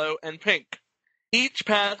 yellow, and pink. Each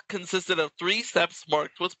path consisted of 3 steps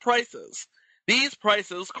marked with prices. These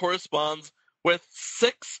prices correspond with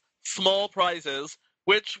 6 small prizes,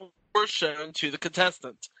 which were shown to the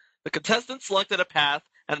contestant. The contestant selected a path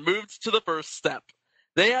and moved to the first step.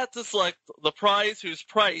 They had to select the prize whose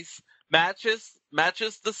price matches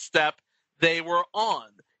the step they were on.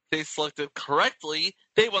 If they selected correctly,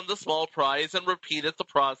 they won the small prize and repeated the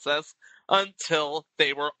process until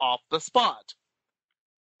they were off the spot.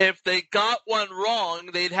 If they got one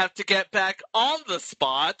wrong, they'd have to get back on the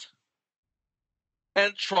spot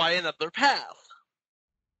and try another path.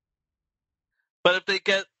 But if they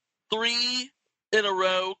get 3 in a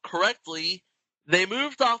row correctly, they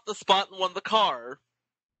moved off the spot and won the car.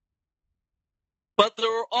 But there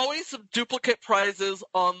were always some duplicate prizes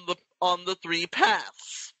on the 3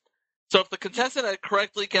 paths. So if the contestant had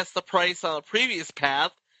correctly guessed the price on a previous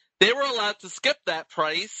path, they were allowed to skip that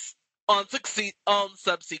price on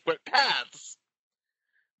subsequent paths.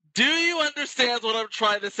 Do you understand what I'm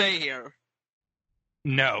trying to say here?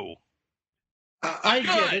 No. I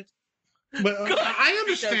get it. But I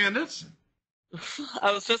understand it.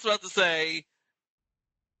 I was just about to say,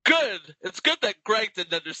 good. It's good that Greg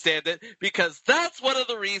didn't understand it, because that's one of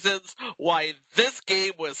the reasons why this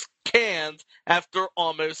game was canned after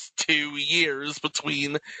almost 2 years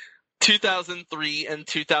between 2003 and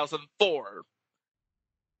 2004.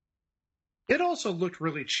 It also looked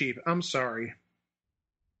really cheap. I'm sorry.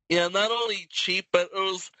 Yeah, not only cheap, but it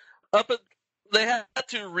was they had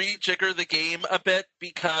to rejigger the game a bit,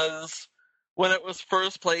 because when it was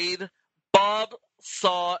first played, Bob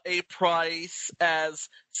saw a price as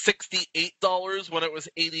 $68 when it was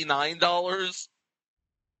 $89.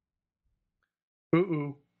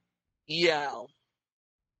 Ooh. Yeah.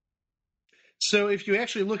 So if you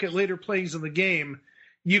actually look at later playings of the game,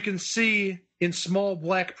 you can see in small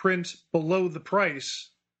black print below the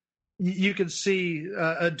price, you can see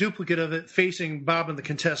a duplicate of it facing Bob and the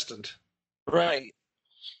contestant. Right.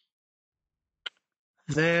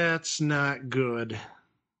 That's not good.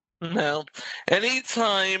 No.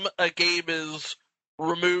 Anytime a game is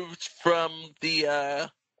removed from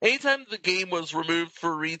anytime the game was removed for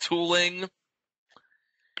retooling,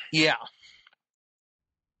 yeah.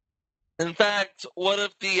 In fact, one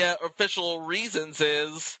of the official reasons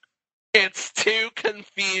is it's too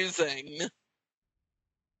confusing.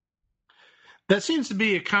 That seems to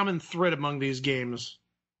be a common thread among these games.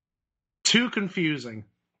 Too confusing.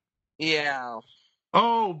 Yeah.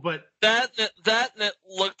 Oh, but that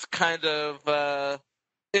looked kind of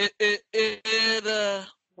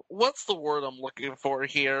what's the word I'm looking for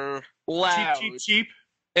here? Loud. Cheap.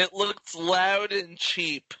 It looked loud and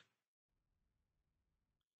cheap.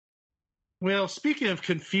 Well, speaking of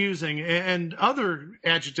confusing and other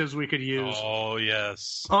adjectives we could use. Oh,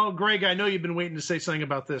 yes. Oh, Greg, I know you've been waiting to say something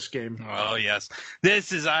about this game. Oh, yes.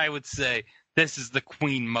 This is, I would say, this is the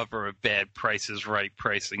queen mother of bad Price is Right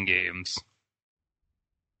pricing games.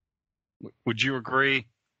 Would you agree?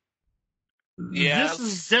 Yes.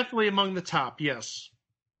 This is definitely among the top, yes.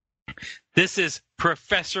 This is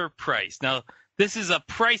Professor Price. Now, this is a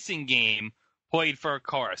pricing game played for a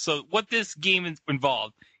car. So what this game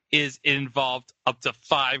involved is it involved up to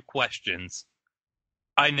 5 questions.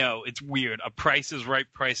 I know, it's weird. A Price is Right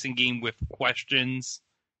pricing game with questions?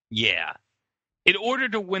 Yeah. In order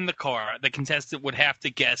to win the car, the contestant would have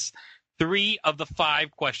to guess 3 of the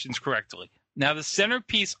 5 questions correctly. Now, the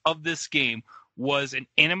centerpiece of this game was an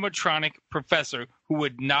animatronic professor who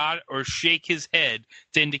would nod or shake his head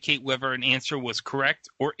to indicate whether an answer was correct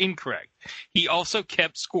or incorrect. He also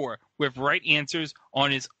kept score with right answers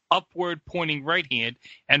on his upward pointing right hand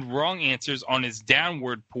and wrong answers on his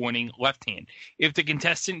downward pointing left hand. If the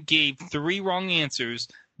contestant gave 3 wrong answers,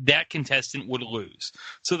 that contestant would lose.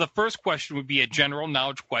 So the first question would be a general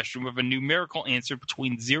knowledge question with a numerical answer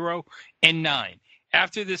between 0 and 9.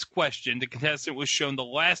 After this question, the contestant was shown the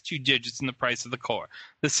last 2 digits in the price of the car.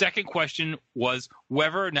 The second question was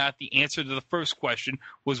whether or not the answer to the first question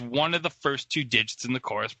was one of the first 2 digits in the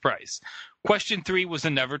car's price. Question 3 was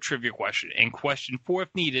another trivia question, and question 4,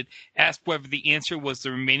 if needed, asked whether the answer was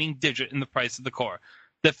the remaining digit in the price of the car.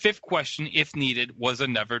 The 5th question, if needed, was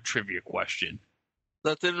another trivia question.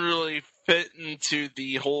 That didn't really fit into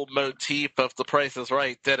the whole motif of The Price is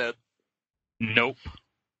Right, did it? Nope.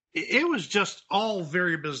 It was just all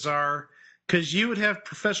very bizarre, because you would have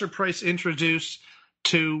Professor Price introduced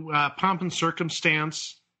to Pomp and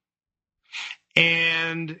Circumstance,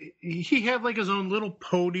 and he had like his own little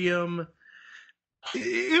podium.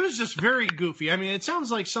 It was just very goofy. I mean, it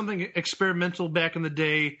sounds like something experimental back in the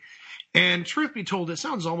day, and truth be told, it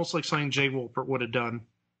sounds almost like something Jay Wolpert would have done.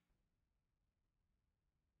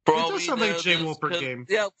 It does sound like a Jay Wolpert game.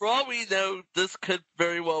 Yeah, for all we know, this could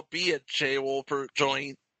very well be a Jay Wolpert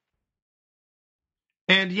joint.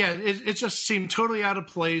 And yeah, it just seemed totally out of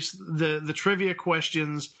place. The trivia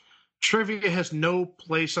questions, trivia has no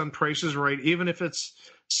place on Price is Right, even if it's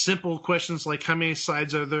simple questions like how many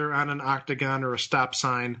sides are there on an octagon or a stop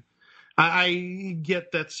sign. I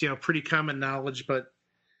get that's pretty common knowledge, but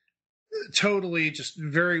totally just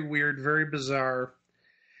very weird, very bizarre.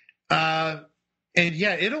 And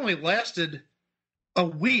yeah, it only lasted a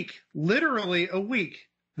week, literally a week.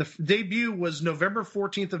 The debut was November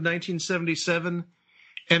 14th of 1977.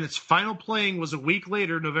 And its final playing was a week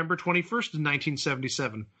later, November 21st of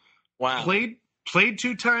 1977. Wow. Played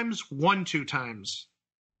 2 times, won 2 times.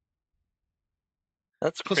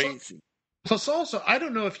 That's crazy. Plus also, I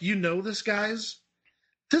don't know if you know this, guys.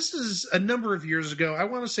 This is a number of years ago. I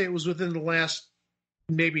want to say it was within the last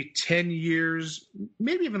maybe 10 years,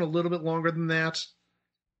 maybe even a little bit longer than that.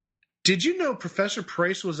 Did you know Professor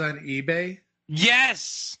Price was on eBay?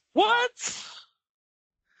 Yes! What?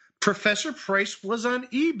 Professor Price was on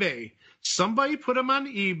eBay. Somebody put him on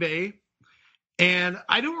eBay, And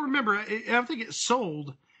I don't remember. I don't think it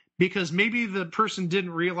sold because maybe the person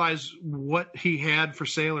didn't realize what he had for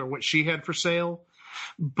sale or what she had for sale.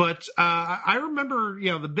 But I remember,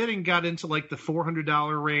 the bidding got into like the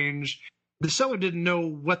 $400 range. The seller didn't know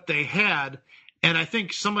what they had. And I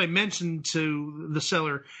think somebody mentioned to the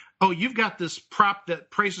seller, oh, you've got this prop that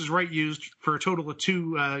Price is Right used for a total of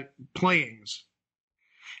 2 playings.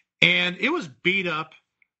 And it was beat up.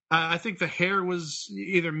 I think the hair was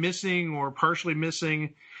either missing or partially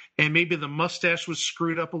missing, and maybe the mustache was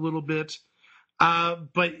screwed up a little bit.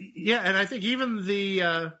 But yeah, and I think even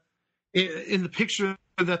in the picture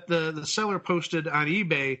that the seller posted on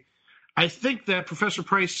eBay, I think that Professor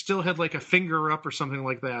Price still had like a finger up or something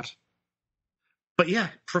like that. But yeah,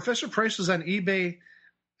 Professor Price was on eBay.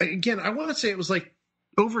 Again, I want to say it was like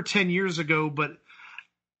over 10 years ago, but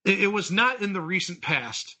it was not in the recent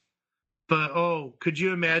past. But, could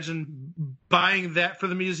you imagine buying that for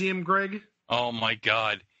the museum, Greg? Oh, my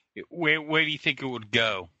God. Where do you think it would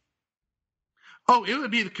go? Oh, it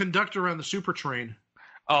would be the conductor on the super train.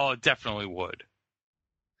 Oh, it definitely would.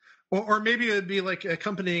 Or maybe it would be like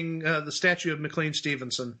accompanying the statue of McLean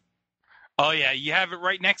Stevenson. Oh, yeah. You have it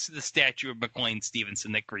right next to the statue of McLean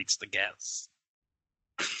Stevenson that greets the guests.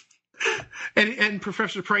 and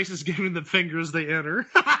Professor Price is giving them fingers they enter.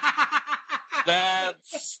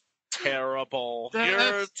 That's terrible.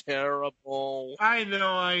 You're terrible. I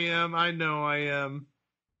know I am.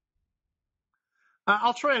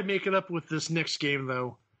 I'll try and make it up with this next game,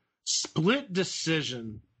 though. Split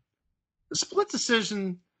Decision. Split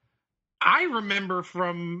Decision, I remember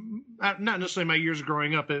from, not necessarily my years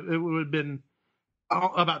growing up, it would have been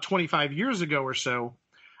about 25 years ago or so.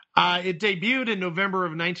 It debuted in November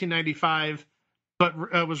of 1995,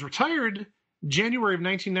 but was retired January of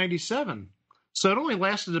 1997. So it only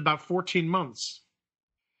lasted about 14 months.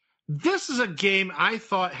 This is a game I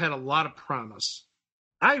thought had a lot of promise.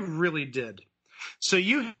 I really did. So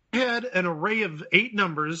you had an array of 8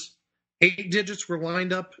 numbers. 8 digits were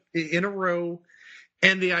lined up in a row.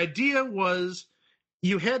 And the idea was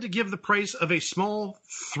you had to give the price of a small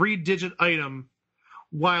 3-digit item,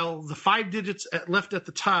 while the 5 digits left at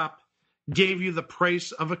the top gave you the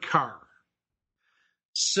price of a car.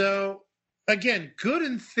 So, again, good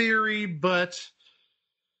in theory, but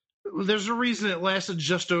there's a reason it lasted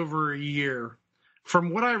just over a year.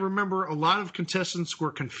 From what I remember, a lot of contestants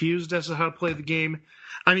were confused as to how to play the game.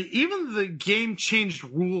 I mean, even the game changed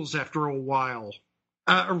rules after a while.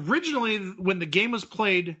 Originally, when the game was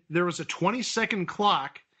played, there was a 20-second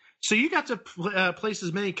clock, so you got to place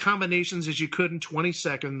as many combinations as you could in 20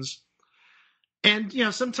 seconds. And,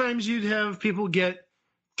 sometimes you'd have people get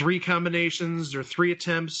 3 combinations or 3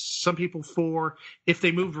 attempts, some people 4. If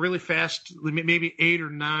they moved really fast, maybe 8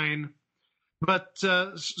 or 9. But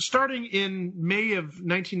starting in May of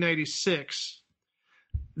 1996,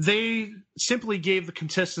 they simply gave the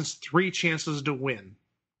contestants 3 chances to win.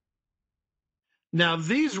 Now,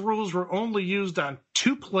 these rules were only used on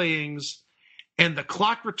 2 playings, and the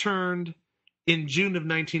clock returned in June of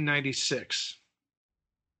 1996.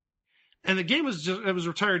 And the game was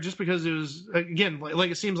retired just because it was, again,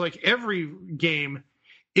 like it seems like every game,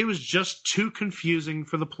 it was just too confusing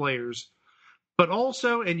for the players. But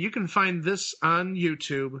also, and you can find this on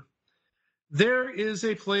YouTube, there is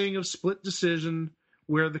a playing of Split Decision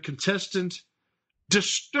where the contestant, I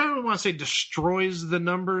don't want to say destroys the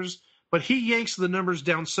numbers, but he yanks the numbers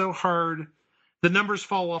down so hard, the numbers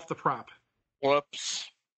fall off the prop. Whoops.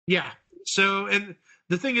 Yeah. So, and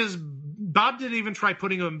the thing is, Bob didn't even try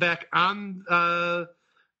putting them back on the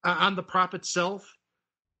prop itself.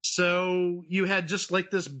 So you had just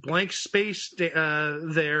like this blank space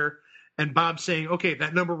there, and Bob saying, okay,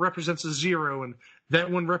 that number represents a 0, and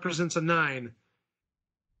that one represents a 9.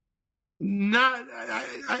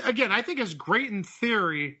 Again, I think it's great in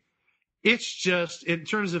theory. It's just, in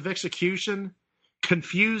terms of execution,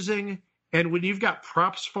 confusing, and when you've got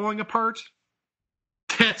props falling apart,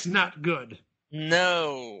 that's not good.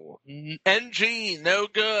 No. NG, no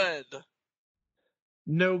good.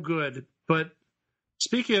 No good. But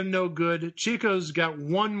speaking of no good, Chico's got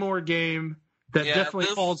one more game that definitely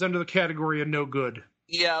falls under the category of no good.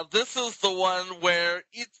 Yeah, this is the one where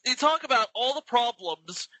you talk about all the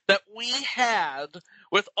problems that we had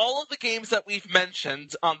with all of the games that we've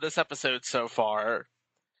mentioned on this episode so far.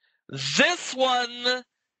 This one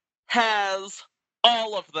has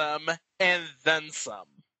all of them and then some.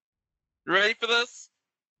 You ready for this?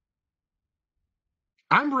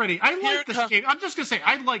 I'm ready. I like this game. I'm just going to say,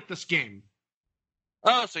 I like this game.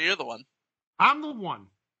 Oh, so you're the one. I'm the one.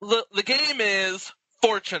 The game is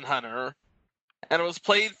Fortune Hunter, and it was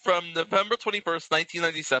played from November 21st,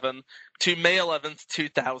 1997 to May 11th,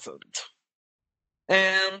 2000.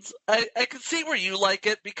 And I can see where you like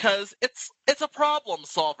it because it's a problem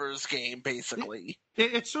solver's game, basically.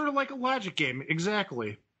 It's sort of like a logic game,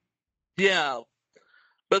 exactly. Yeah.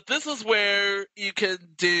 But this is where you can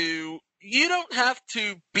do. You don't have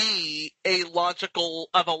to be a logical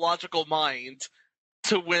mind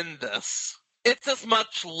to win this. It's as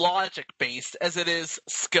much logic based as it is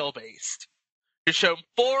skill based. You're shown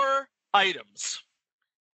 4 items,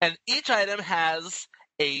 and each item has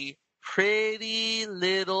a pretty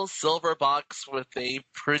little silver box with a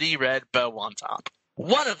pretty red bow on top.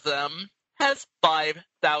 One of them has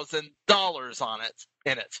 $5,000 on it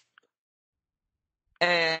in it.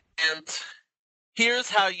 And here's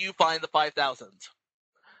how you find the 5,000.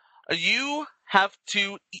 You have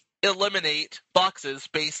to eliminate boxes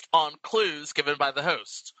based on clues given by the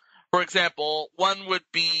host. For example, one would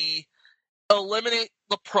be eliminate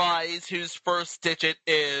the prize whose first digit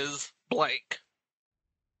is blank.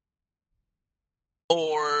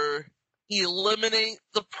 Or eliminate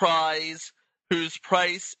the prize whose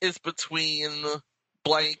price is between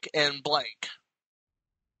blank and blank.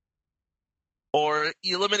 Or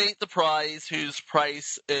eliminate the prize whose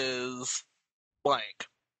price is blank.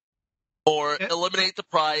 Or eliminate the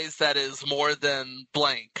prize that is more than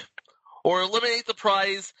blank. Or eliminate the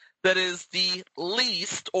prize that is the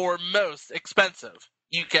least or most expensive.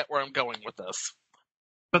 You get where I'm going with this.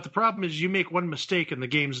 But the problem is you make one mistake and the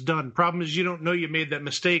game's done. Problem is you don't know you made that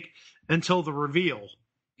mistake until the reveal.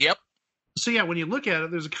 Yep. So yeah, when you look at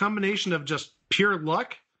it, there's a combination of just pure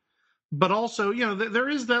luck, but also, there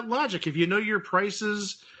is that logic. If you know your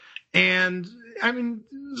prices, and I mean,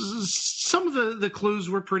 some of the clues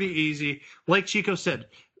were pretty easy. Like Chico said,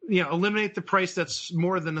 eliminate the price that's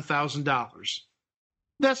more than $1,000.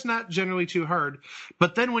 That's not generally too hard.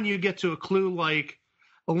 But then when you get to a clue like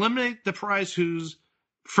eliminate the prize whose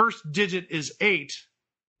first digit is 8,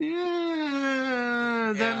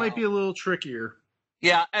 that might be a little trickier.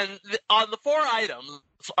 Yeah, and on the 4 items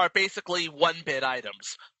are basically 1-bit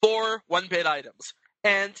items. 4 1-bit items.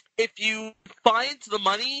 And if you find the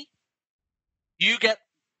money, you get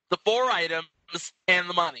the 4 items and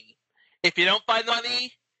the money. If you don't find the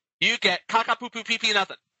money, you get caca poo poo pee pee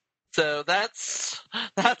nothing. So that's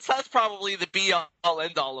probably the be all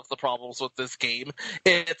end all of the problems with this game.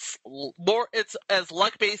 It's as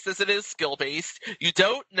luck based as it is skill based. You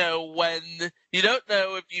don't know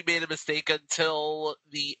if you made a mistake until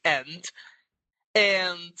the end,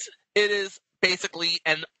 and it is basically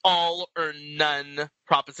an all or none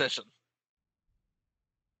proposition.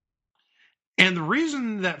 And the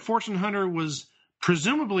reason that Fortune Hunter was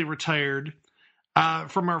presumably retired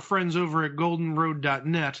from our friends over at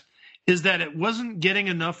goldenroad.net is that it wasn't getting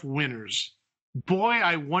enough winners. Boy,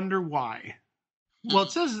 I wonder why. Well,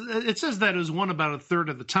 it says that it was won about a third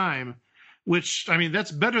of the time, which, I mean,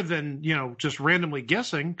 that's better than, just randomly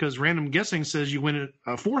guessing, because random guessing says you win it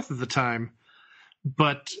a fourth of the time.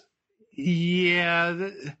 But, yeah,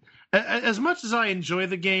 as much as I enjoy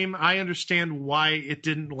the game, I understand why it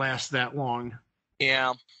didn't last that long.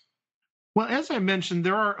 Yeah. Well, as I mentioned,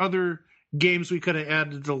 there are other games we could have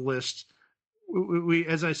added to the list.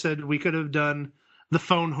 As I said, we could have done the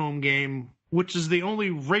phone home game, which is the only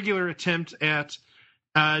regular attempt at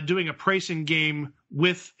doing a pricing game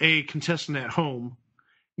with a contestant at home.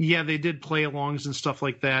 Yeah, they did play-alongs and stuff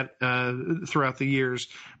like that throughout the years,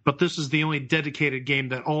 but this is the only dedicated game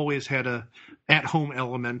that always had a at-home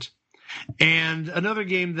element. And another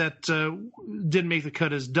game that didn't make the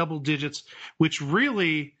cut is Double Digits, which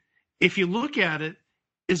really, if you look at it,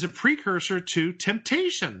 is a precursor to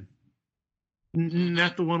Temptation.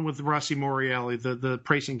 Not the one with Rossi Morreale, the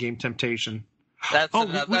pricing game Temptation. That's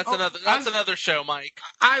another show, Mike.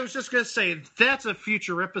 I was just going to say, that's a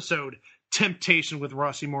future episode, Temptation with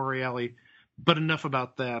Rossi Morreale. But enough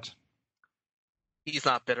about that. He's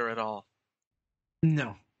not bitter at all.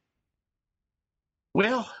 No.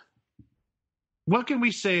 Well, what can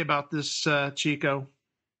we say about this, Chico?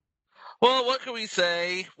 Well, what can we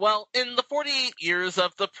say? Well, in the 48 years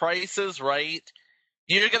of The Price is Right,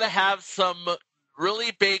 you're going to have some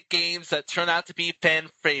really big games that turn out to be fan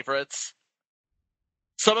favorites.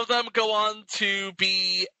 Some of them go on to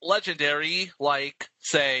be legendary, like,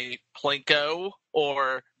 say, Plinko,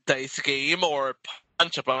 or Dice Game, or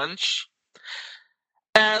Punch-a-Bunch.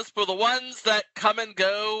 As for the ones that come and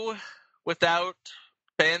go without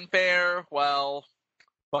fanfare, well,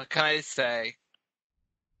 what can I say?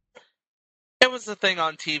 It was a thing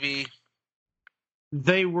on TV.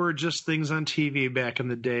 They were just things on TV back in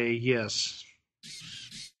the day, yes.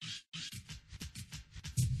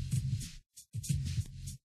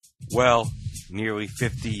 Well, nearly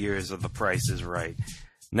 50 years of The Price is Right.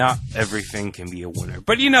 Not everything can be a winner.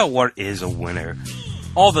 But you know what is a winner?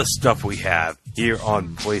 All the stuff we have here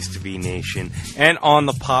on Place to Be Nation and on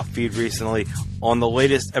the Pop feed recently on the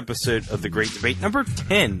latest episode of The Great Debate, number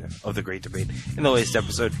 10 of The Great Debate. In the latest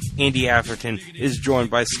episode, Andy Atherton is joined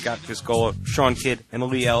by Scott Criscola, Sean Kidd, and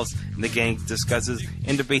Lee Ellis, and the gang discusses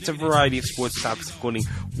and debates a variety of sports topics, including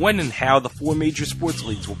when and how the 4 major sports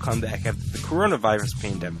leagues will come back after the coronavirus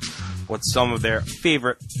pandemic, what some of their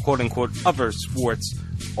favorite quote-unquote other sports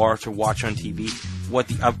are to watch on TV, what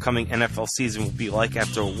the upcoming NFL season will be like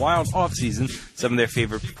after a wild offseason, some of their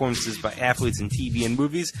favorite performances by athletes in TV and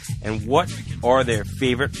movies, and what are their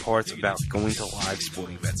favorite parts about going to live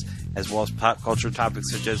sporting events, as well as pop culture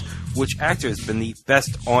topics such as which actor has been the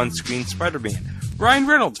best on-screen Spider-Man, Ryan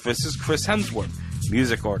Reynolds versus Chris Hemsworth,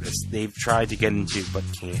 music artists they've tried to get into but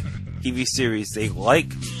can't, TV series they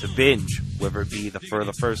like to binge, whether it be for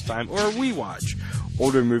the first time or a rewatch,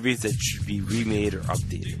 older movies that should be remade or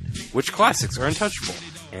updated, which classics are untouchable,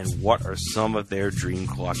 and what are some of their dream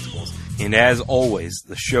collectibles. And as always,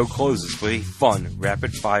 the show closes with a fun,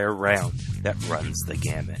 rapid-fire round that runs the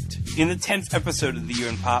gamut. In the 10th episode of The Year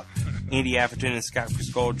in Pop, Andy Atherton and Scott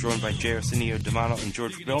Criscola, joined by J. Arsenio D'Amato and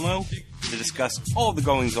George Vilno, to discuss all of the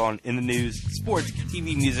goings-on in the news, sports,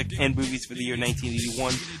 TV, music, and movies for the year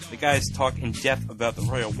 1981. The guys talk in depth about the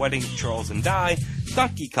royal wedding of Charles and Di,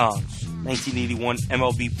 Donkey Kong, 1981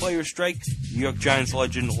 MLB player strike, New York Giants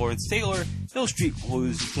legend Lawrence Taylor, Hill Street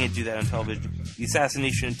Blues, you can't do that on television, the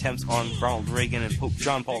assassination attempts on Ronald Reagan and Pope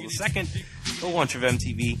John Paul II, the launch of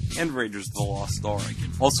MTV, and Raiders of the Lost Ark.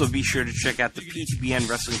 Also be sure to check out the PTBN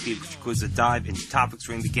Wrestling feed, which includes a dive into topics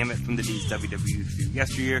running the gamut from the day's WWE through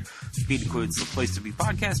yesteryear. The feed includes the Place to Be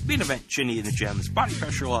podcast, main event, Chinny and the Gems, Body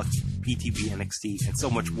Pressure Luck, PTB NXT, and so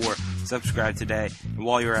much more. Subscribe today, and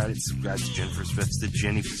while you're at it, subscribe to Jennifer Smith's The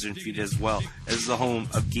Jenny Precision feed as well, as the home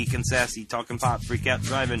of Geek and Sassy, Talking Pop, Freak Out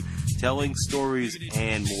Driving, Telling Stories,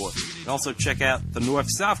 and more. And also check out the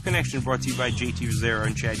North-South Connection, brought to you by JT Rosero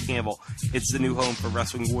and Chad Campbell. It's the new home for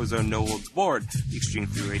Wrestling Warzone No Holds Barred, the Extreme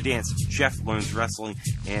Three-Way Dance, Chef Learns Wrestling,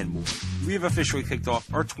 and more. We have officially kicked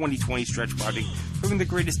off our 2020 stretch project, covering the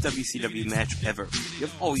greatest WCW match ever. You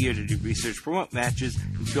have all year to do research, promote matches,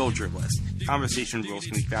 and build your list. Conversation rules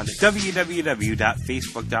can be found at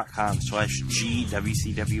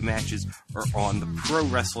www.facebook.com/GWCW matches or on the Pro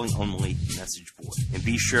Wrestling Only message board. And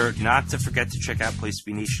be sure not to forget to check out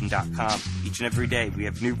PlaceToBeNation.com. Each and every day, we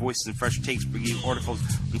have new voices and fresh takes, bringing you articles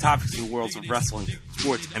on topics in the worlds of wrestling,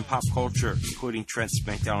 sports, and pop culture, including Trent's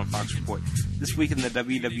SmackDown and Fox Report. This week in the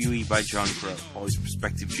WWE by John Crow. Always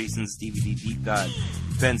Perspective, Jason's DVD Deep Dive.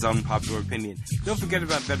 Depends on popular opinion. Don't forget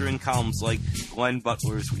about veteran columns like Glenn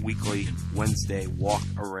Butler's weekly Wednesday Walk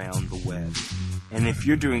Around the Web. And if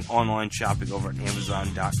you're doing online shopping over at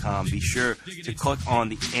Amazon.com, be sure to click on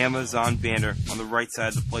the Amazon banner on the right side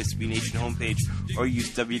of the Place to Be Nation homepage, or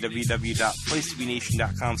use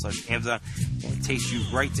www.placetobenation.com/Amazon, and it takes you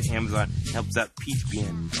right to Amazon and helps out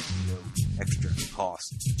PTBN at no extra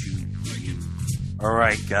cost to you.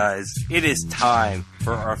 Alright guys, it is time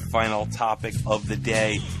for our final topic of the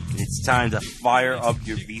day, and it's time to fire up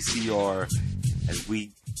your VCR as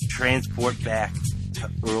we transport back to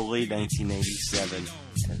early 1987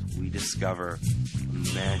 as we discover a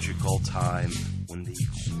magical time when the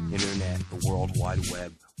internet, the World Wide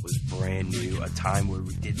Web, was brand new, a time where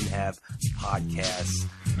we didn't have podcasts,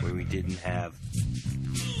 where we didn't have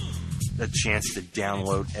a chance to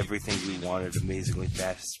download everything we wanted, amazingly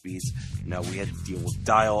fast speeds. No, we had to deal with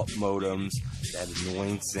dial-up modems, that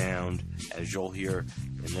annoying sound, as you'll hear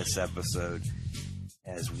in this episode,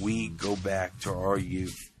 as we go back to our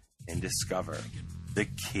youth and discover the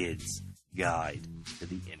Kid's Guide to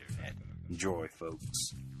the Internet. Enjoy,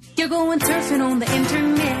 folks. You're going surfing on the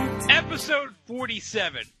internet. Episode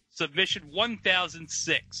 47, submission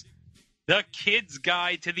 1006, The Kid's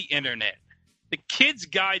Guide to the Internet. The Kid's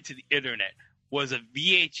Guide to the Internet was a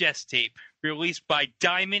VHS tape released by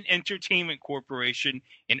Diamond Entertainment Corporation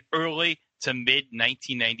in early to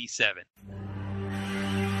mid-1997.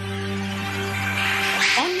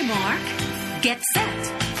 On your mark, get set.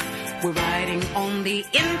 We're riding on the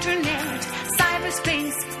internet,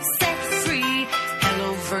 cyberspace, set free.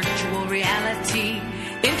 Hello, virtual reality.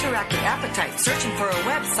 Interactive appetite, searching for a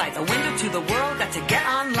website, a window to the world, got to get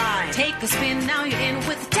online. Take a spin, now you're in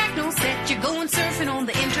with the techno set. You're going surfing on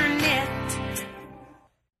the internet.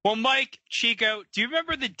 Well, Mike, Chico, do you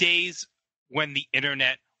remember the days when the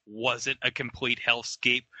internet wasn't a complete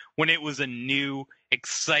hellscape? When it was a new,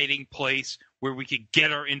 exciting place where we could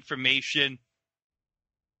get our information?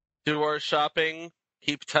 Do our shopping,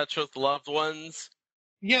 keep touch with loved ones.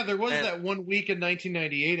 Yeah, there was that 1 week in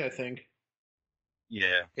 1998, I think.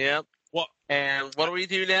 Yeah. Yep. What? And what do we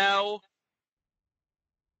do now?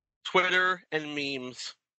 Twitter and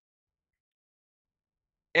memes.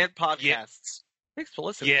 And podcasts. Thanks for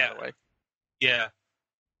listening, by the way. Yeah.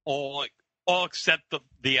 All except the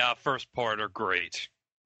first part are great.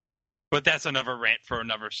 But that's another rant for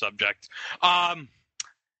another subject.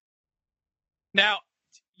 Now,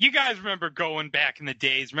 you guys remember going back in the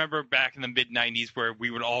days, remember back in the mid-90s where we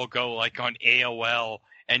would all go like on AOL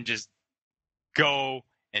and just go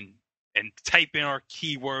and type in our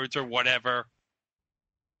keywords or whatever?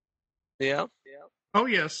 Yeah. Oh,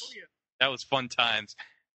 yes. That was fun times.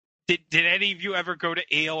 Did any of you ever go to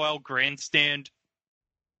AOL Grandstand?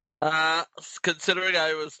 Considering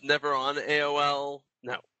I was never on AOL,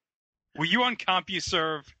 no. Were you on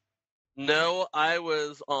CompuServe? No, I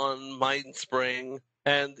was on Mindspring,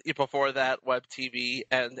 and before that, Web TV,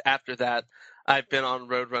 and after that, I've been on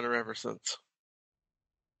Roadrunner ever since.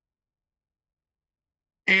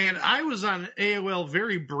 And I was on AOL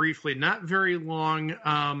very briefly, not very long.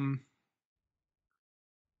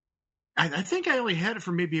 I think I only had it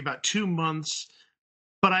for maybe about 2 months,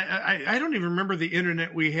 but I don't even remember the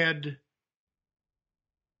internet we had.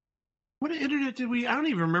 What internet did we? I don't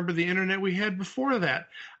even remember the internet we had before that.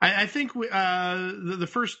 I think the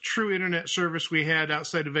first true internet service we had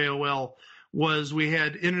outside of AOL was we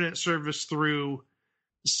had internet service through.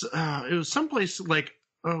 It was someplace like,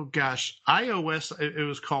 oh gosh, iOS. It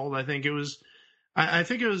was called. I think it was. I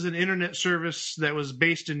think it was an internet service that was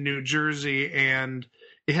based in New Jersey, and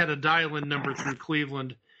it had a dial-in number through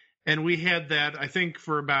Cleveland, and we had that I think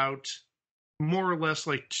for about more or less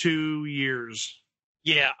like 2 years.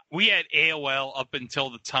 Yeah, we had AOL up until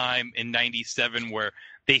the time in 97 where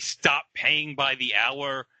they stopped paying by the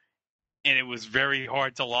hour, and it was very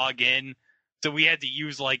hard to log in. So we had to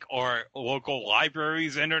use like our local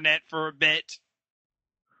library's internet for a bit,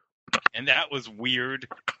 and that was weird.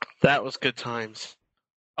 That was good times.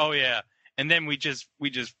 Oh yeah, and then we just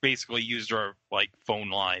basically used our like phone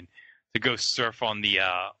line to go surf on the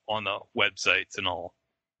websites and all.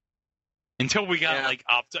 Until we got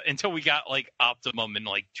Optimum in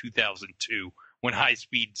like 2002, when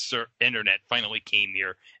high-speed internet finally came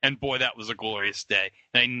here, and boy, that was a glorious day.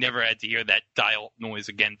 And I never had to hear that dial noise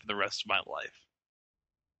again for the rest of my life.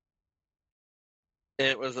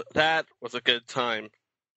 That was a good time,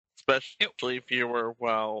 especially if you were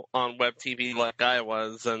on web TV like I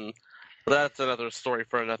was, and that's another story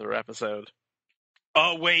for another episode.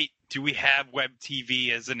 Oh wait, do we have web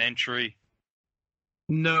TV as an entry?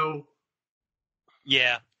 No.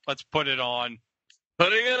 Yeah, let's put it on.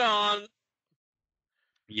 Putting it on.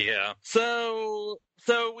 Yeah. So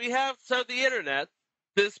the internet,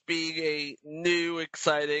 this being a new,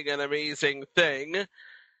 exciting, and amazing thing,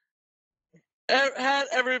 had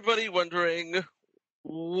everybody wondering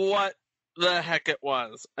what the heck it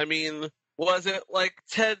was. I mean, was it like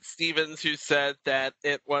Ted Stevens who said that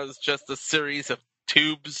it was just a series of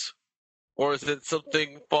tubes, or is it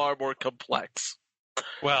something far more complex?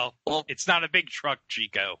 Well, it's not a big truck,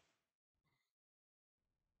 Chico.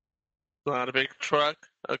 Not a big truck?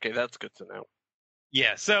 Okay, that's good to know.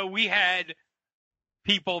 Yeah, so we had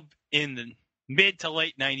people in the mid to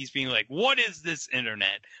late 90s being like, what is this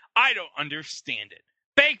internet? I don't understand it.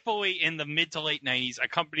 Thankfully, in the mid to late 90s, a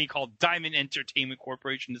company called Diamond Entertainment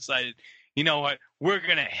Corporation decided, you know what, we're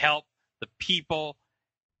going to help the people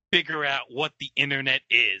figure out what the internet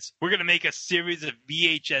is. We're going to make a series of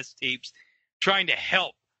VHS tapes trying to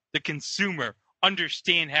help the consumer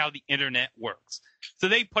understand how the internet works. So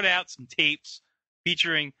they put out some tapes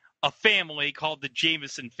featuring a family called the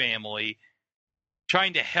Jamison family,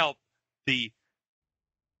 trying to help the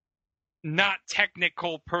not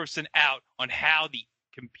technical person out on how the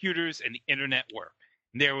computers and the internet work.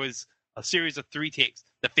 And there was a series of 3 tapes: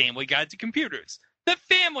 The Family Guide to Computers, The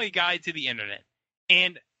Family Guide to the Internet,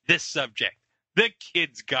 and this subject, The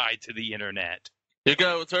Kid's Guide to the Internet. You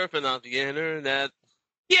go surfing on the internet.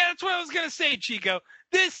 Yeah, that's what I was going to say, Chico.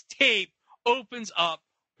 This tape opens up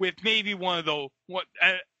with maybe one of the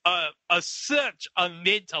such a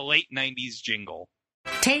mid to late 90s jingle.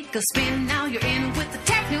 Take a spin, now you're in with the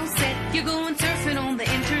techno set. You're going surfing on the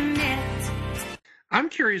internet. I'm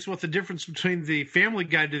curious what the difference between the Family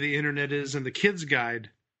Guide to the Internet is and the Kid's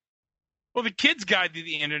Guide. Well, the Kid's Guide to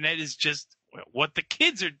the Internet is just what the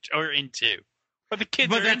kids are into. What the kids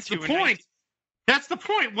but are that's into. The point. That's the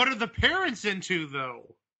point. What are the parents into,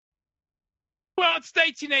 though? Well, it's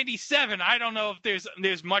 1987. I don't know if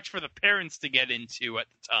there's much for the parents to get into at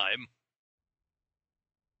the time.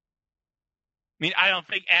 I mean, I don't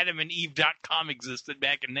think AdamandEve.com existed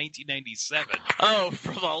back in 1997. Oh,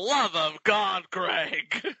 for the love of God,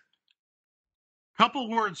 Greg. Couple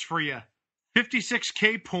words for you.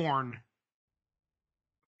 56K porn.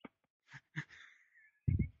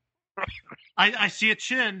 I see a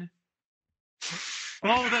chin.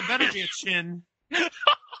 Oh, that better be a chin.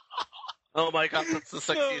 Oh my god, that's the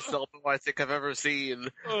sexiest selfie I think I've ever seen.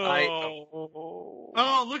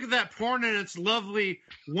 Oh, look at that porn and its lovely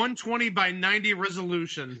 120 by 90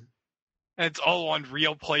 resolution. It's all on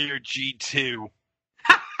Real Player G2.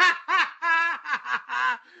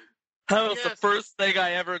 That was the first thing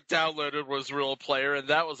I ever downloaded was Real Player, and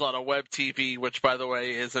that was on a web TV, which, by the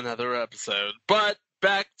way, is another episode. But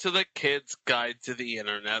back to the Kid's Guide to the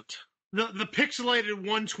Internet. The pixelated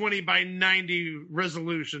 120 by 90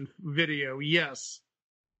 resolution video, yes.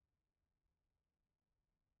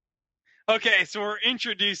 Okay, so we're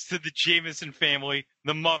introduced to the Jamison family,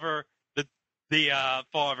 the mother, the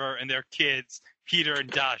father, and their kids, Peter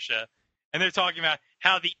and Dasha. And they're talking about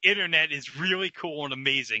how the internet is really cool and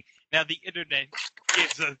amazing. Now, the internet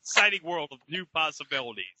is an exciting world of new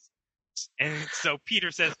possibilities. And so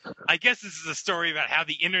Peter says, I guess this is a story about how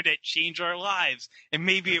the internet changed our lives, and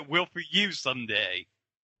maybe it will for you someday.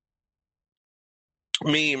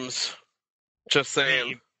 Memes. Just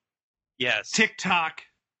saying. Yes. TikTok.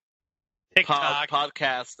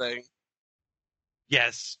 Podcasting.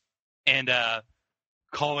 Yes. And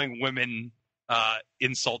calling women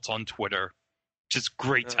insults on Twitter. Just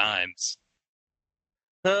great times.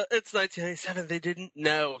 It's 1997. They didn't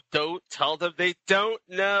know. Don't tell them they don't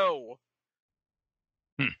know.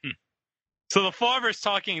 So the father's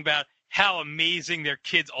talking about how amazing their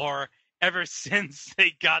kids are ever since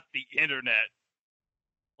they got the internet.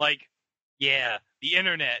 Like, yeah, the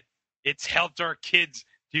internet, it's helped our kids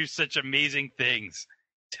do such amazing things.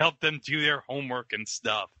 It's helped them do their homework and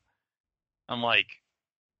stuff. I'm like,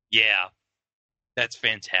 yeah, that's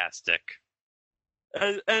fantastic.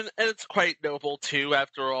 And it's quite noble, too,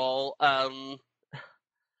 after all.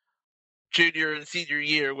 Junior and senior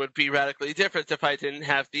year would be radically different if I didn't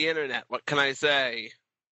have the internet. What can I say?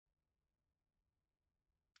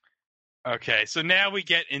 Okay, so now we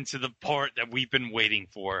get into the part that we've been waiting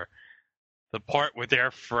for. The part where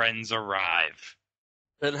their friends arrive.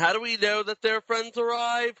 And how do we know that their friends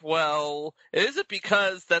arrive? Well, is it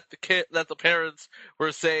because that the parents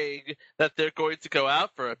were saying that they're going to go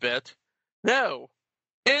out for a bit? No.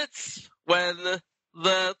 It's when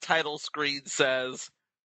the title screen says,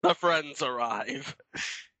 the friends arrive.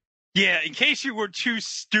 Yeah, in case you were too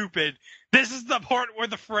stupid, this is the part where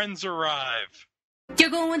the friends arrive. You're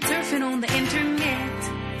going surfing on the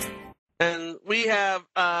internet. And we have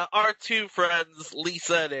our two friends,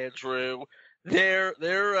 Lisa and Andrew. They're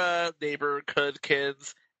neighborhood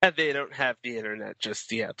kids, and they don't have the internet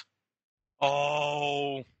just yet.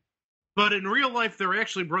 Oh. But in real life, they're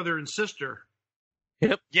actually brother and sister.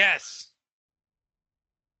 Yep. Yes.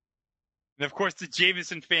 And of course, the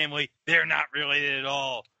Jamison family, they're not related at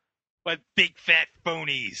all. But big fat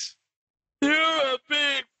phonies. You're a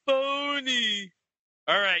big phony.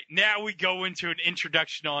 All right, now we go into an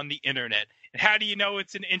introduction on the internet. And how do you know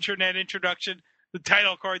it's an internet introduction? The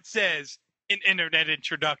title card says, an internet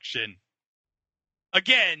introduction.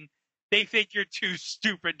 Again, they think you're too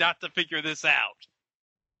stupid not to figure this out.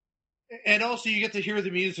 And also, you get to hear the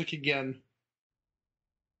music again.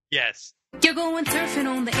 Yes. You're going surfing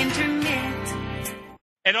on the internet.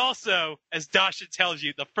 And also, as Dasha tells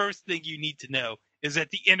you, the first thing you need to know is that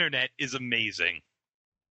the internet is amazing.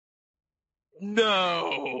 No.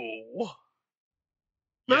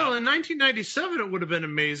 Well, in 1997, it would have been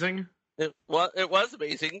amazing. It was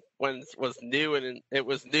amazing when it was new and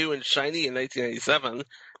shiny in 1997.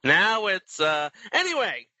 Now it's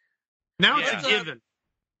anyway. Now it's a given.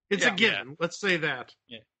 It's a given. Yeah. Let's say that.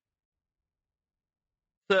 Yeah.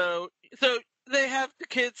 So they have the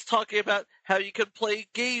kids talking about how you can play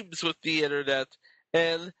games with the internet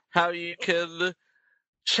and how you can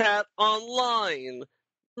chat online.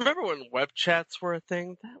 Remember when web chats were a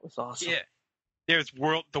thing? That was awesome. Yeah. There's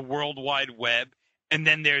the World Wide Web, and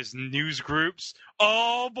then there's news groups.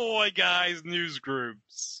 Oh boy, guys, news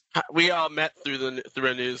groups. We all met through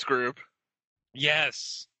a news group.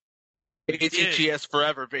 Yes. HTTPS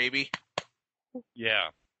forever, baby.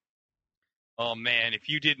 Yeah. Oh man, if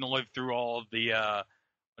you didn't live through all of the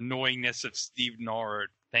annoyingness of Steve Nord,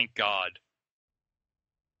 thank God.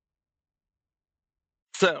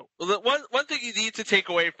 So, one thing you need to take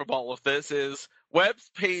away from all of this is web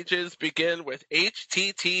pages begin with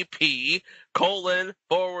http://www.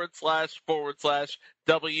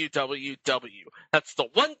 That's the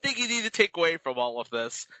one thing you need to take away from all of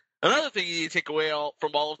this. Another thing you need to take away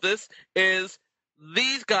from all of this is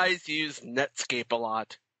these guys use Netscape a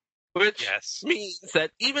lot, which means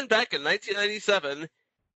that even back in 1997,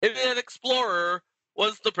 Internet Explorer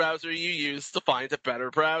was the browser you used to find a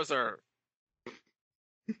better browser.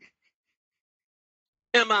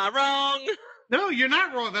 Am I wrong? No, you're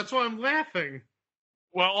not wrong. That's why I'm laughing.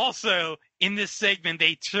 Well, also, in this segment,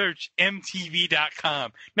 they search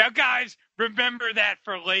MTV.com. Now, guys, remember that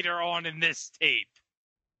for later on in this tape.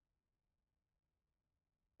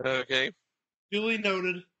 Okay. Duly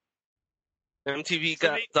noted.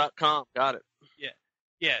 MTV.com. Got it.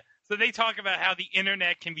 Yeah. So they talk about how the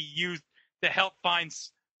internet can be used to help find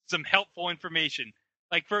some helpful information.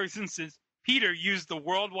 Like, for instance, Peter used the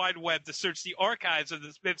World Wide Web to search the archives of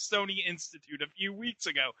the Smithsonian Institute a few weeks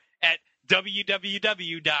ago at www.si.com.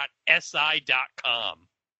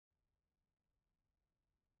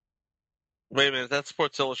 Wait a minute, that's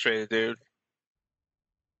Sports Illustrated, dude.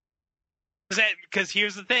 Because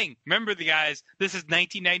here's the thing. Remember, the guys, this is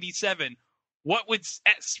 1997. What would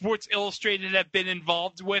Sports Illustrated have been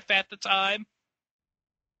involved with at the time?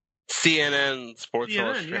 CNN Sports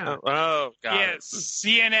Illustrated. Yeah. Oh, God. Yes,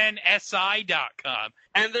 CNNSI.com.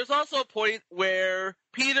 And there's also a point where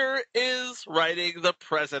Peter is writing the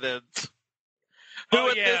president, who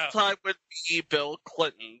at this time would be Bill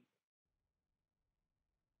Clinton.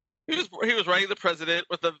 He was writing the president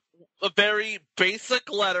with a very basic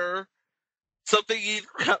letter, something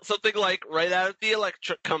like right out of the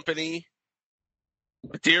electric company.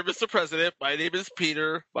 Dear Mr. President, my name is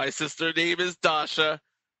Peter. My sister name is Dasha.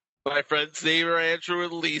 My friends' name are Andrew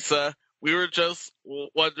and Lisa. We were just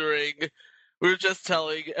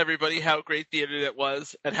telling everybody how great the internet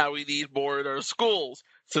was and how we need more in our schools.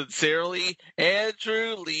 Sincerely,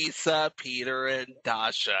 Andrew, Lisa, Peter, and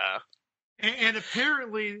Dasha. And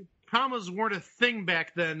apparently, commas weren't a thing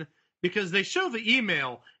back then because they show the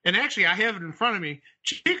email, and actually I have it in front of me.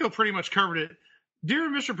 Chico pretty much covered it. Dear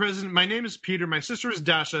Mr. President, my name is Peter. My sister is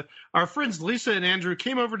Dasha. Our friends Lisa and Andrew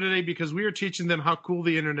came over today because we are teaching them how cool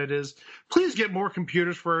the internet is. Please get more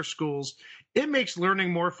computers for our schools. It makes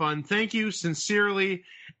learning more fun. Thank you, sincerely.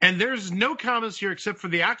 And there's no commas here except for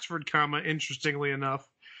the Oxford comma, interestingly enough.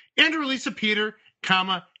 Andrew, Lisa, Peter,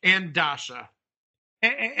 comma, and Dasha.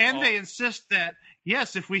 And they insist that,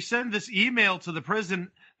 yes, if we send this email to the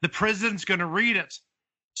president's going to read it.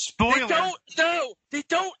 Spoiler. They don't know. They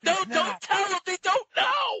don't know. Don't tell them. They don't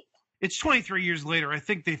know. It's 23 years later. I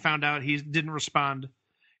think they found out he didn't respond.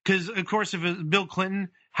 Because, of course, if it was Bill Clinton,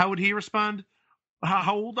 how would he respond?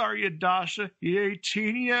 How old are you, Dasha? You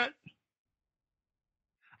 18 yet?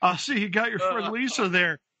 I see you got your friend Lisa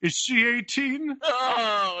there. Is she 18?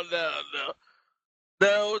 Oh, no.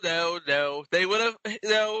 They would have,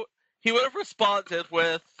 he would have responded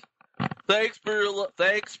with, thanks for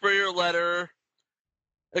your letter.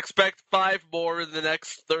 Expect 5 more in the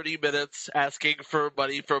next 30 minutes asking for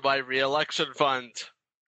money for my re-election fund.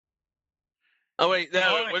 Oh, wait,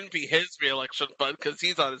 no, it wouldn't be his re-election fund because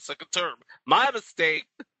he's on his second term. My mistake.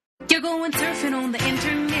 You're going surfing on the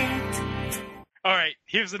internet. All right,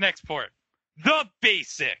 here's the next part. The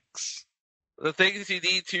basics. The things you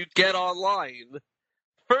need to get online.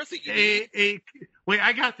 First thing you need... Wait,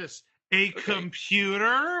 I got this.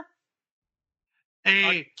 Computer...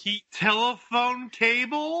 A telephone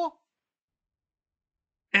cable,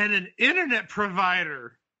 and an internet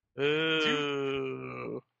provider.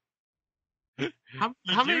 Ooh. How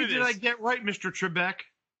many did I get right, Mr. Trebek?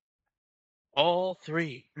 All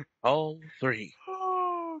three. Oh,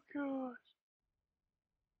 gosh.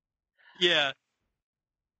 Yeah.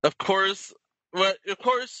 Of course, in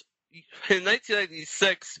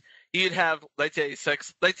 1996,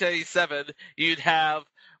 1997, you'd have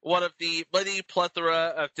one of the many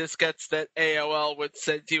plethora of diskettes that AOL would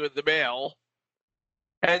send you in the mail.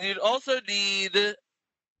 And you'd also need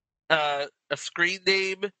a screen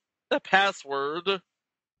name, a password,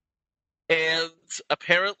 and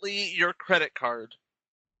apparently your credit card.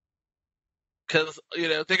 Because,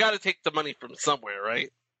 they got to take the money from somewhere,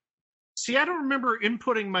 right? See, I don't remember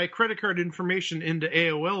inputting my credit card information into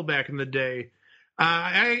AOL back in the day.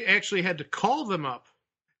 I actually had to call them up.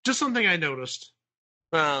 Just something I noticed.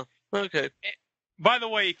 Oh, okay. By the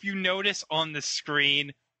way, if you notice on the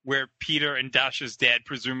screen where Peter and Dasha's dad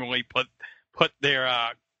presumably put their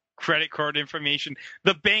credit card information,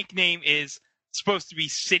 the bank name is supposed to be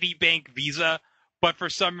Citibank Visa, but for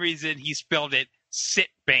some reason he spelled it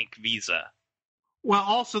Citbank Visa. Well,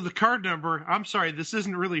 also the card number, I'm sorry, this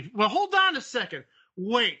isn't really... Well, hold on a second.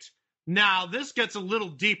 Wait. Now, this gets a little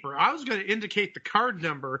deeper. I was going to indicate the card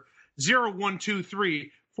number,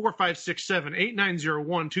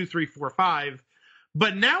 0123-4567-8901-2345.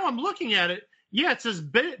 But now I'm looking at it. Yeah, it says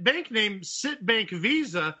bank name Citbank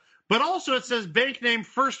Visa, but also it says bank name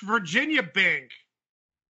First Virginia Bank.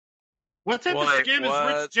 What type of scam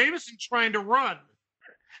is Rich Jamison trying to run?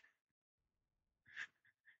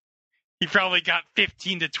 He probably got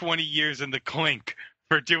 15 to 20 years in the clink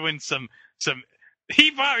for doing some.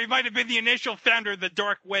 He might have been the initial founder of the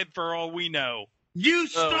dark web for all we know. You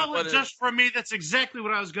stole it just from me. That's exactly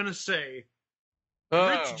what I was going to say.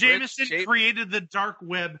 Rich Jamison created the dark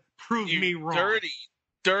web. Prove me wrong.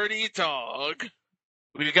 Dirty dog.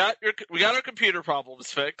 We got our computer problems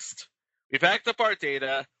fixed. We backed up our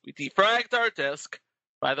data. We defragged our disk.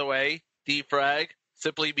 By the way, defrag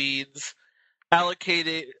simply means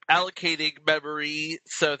allocating memory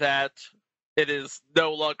so that it is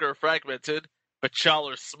no longer fragmented. But y'all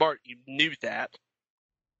are smart. You knew that.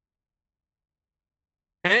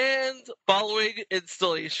 And following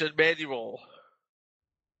installation manual.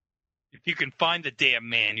 If you can find the damn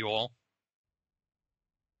manual.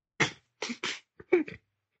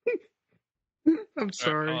 I'm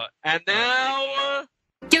sorry. And now...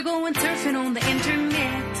 You're going surfing on the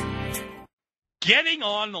internet. Getting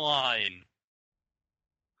online.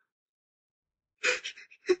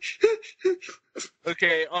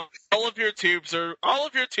 Okay, all of your tubes are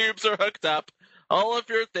hooked up. All of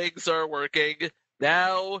your things are working.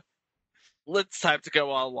 Now, it's time to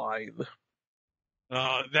go online.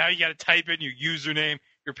 Now you gotta type in your username,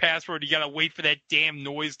 your password. You gotta wait for that damn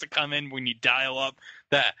noise to come in when you dial up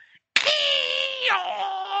that.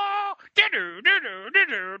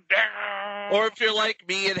 Or if you're like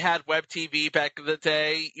me and had web TV back in the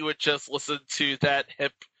day, you would just listen to that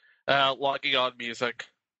hip logging on music.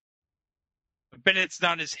 But it's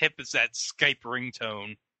not as hip as that Skype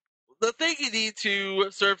ringtone. The thing you need to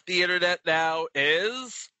surf the internet now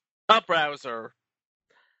is a browser.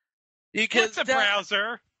 What's a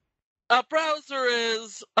browser? A browser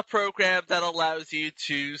is a program that allows you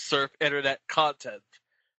to surf internet content.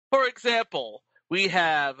 For example, we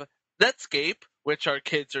have Netscape, which our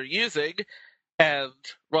kids are using, and,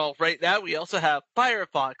 well, right now we also have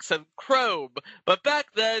Firefox and Chrome. But back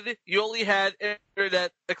then, you only had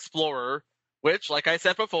Internet Explorer, which, like I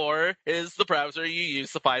said before, is the browser you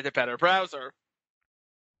use to find a better browser.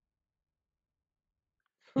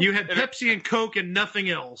 You had Pepsi and Coke and nothing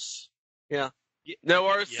else. Yeah. No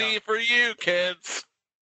RC for you, kids.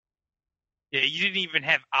 Yeah, you didn't even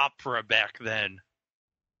have Opera back then.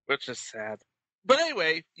 Which is sad. But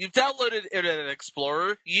anyway, you've downloaded Internet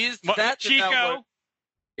Explorer. You used that to Chico? download...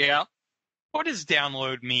 Yeah? What does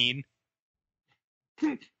download mean?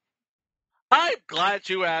 I'm glad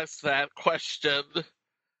you asked that question.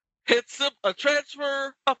 It's a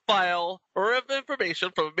transfer of file or of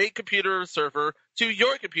information from a main computer or server to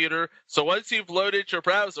your computer, so once you've loaded your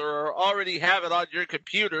browser or already have it on your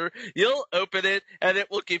computer, you'll open it and it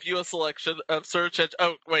will give you a selection of search engine.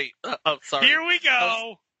 Oh, wait. I'm sorry. Here we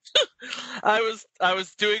go! I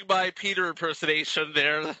was doing my Peter impersonation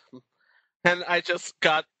there, and I just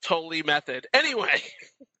got totally method. Anyway,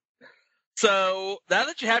 so now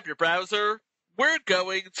that you have your browser, we're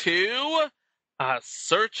going to a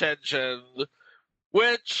search engine,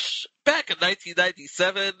 which back in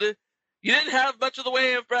 1997, you didn't have much of the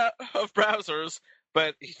way of browsers,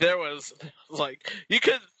 but there was like you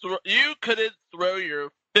couldn't throw your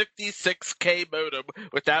 56K modem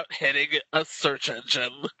without hitting a search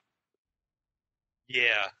engine.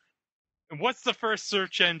 Yeah. And what's the first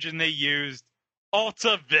search engine they used?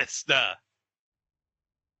 Alta Vista.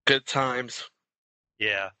 Good times.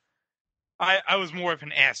 Yeah. I was more of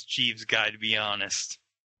an Ask Jeeves guy, to be honest.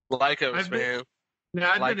 Lycos, man. Yeah,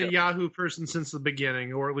 I've been a Yahoo person since the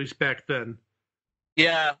beginning, or at least back then.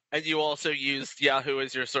 Yeah, and you also used Yahoo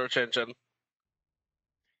as your search engine.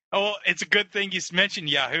 Oh, well, it's a good thing you mentioned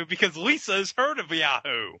Yahoo, because Lisa's heard of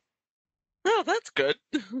Yahoo. Oh, that's good.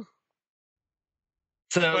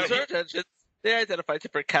 So, search engines, they identify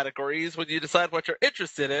different categories. When you decide what you're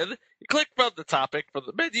interested in, you click from the topic from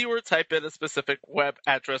the menu or type in a specific web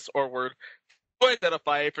address or word to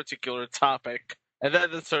identify a particular topic. And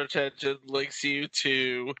then the search engine links you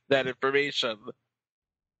to that information.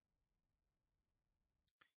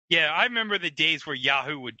 Yeah, I remember the days where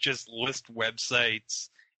Yahoo would just list websites,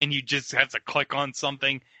 and you just have to click on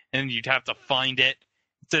something, and you'd have to find it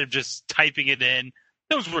instead of just typing it in.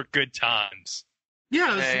 Those were good times.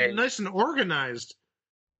 Yeah, it was nice and organized.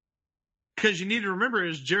 Because you need to remember, it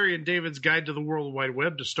was Jerry and David's Guide to the World Wide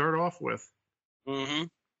Web to start off with. Mm-hmm.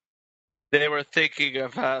 They were thinking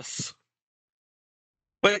of us.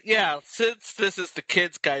 But yeah, since this is the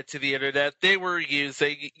kids' guide to the internet, they were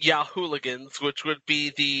using Yahooligans, which would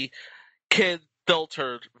be the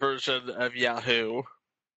kid-filtered version of Yahoo.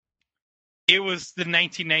 It was the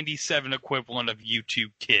 1997 equivalent of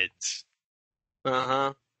YouTube Kids.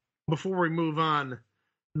 Uh-huh. Before we move on,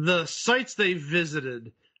 the sites they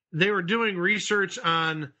visited, they were doing research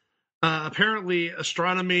on apparently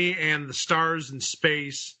astronomy and the stars and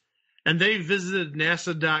space. and they visited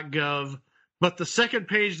nasa.gov, but the second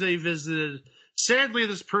page they visited, sadly,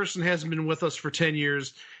 this person hasn't been with us for 10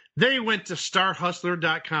 years. They went to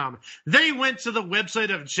starhustler.com. They went to the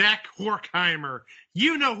website of Jack Horkheimer.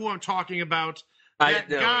 You know who I'm talking about. I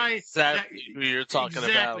know exactly who you're talking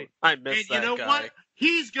about. I miss that guy. And you know what?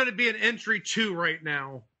 He's going to be an entry 2 right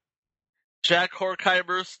now. Jack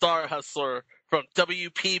Horkheimer, Star Hustler from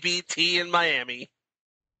WPBT in Miami.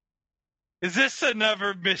 Is this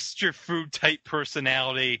another Mr. Food type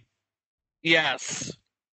personality? Yes.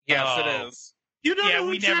 Yes, it is. You don't know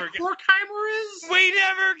who Jack Horkheimer is? We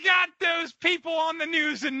never got those people on the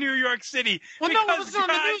news in New York City. Well, no, it was on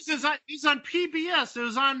the news. He's on PBS. It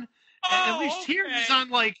was on, at least here, he's on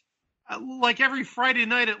like every Friday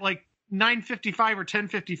night at like 9:55 or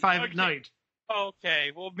 10:55 at night.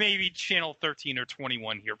 Okay, well, maybe Channel 13 or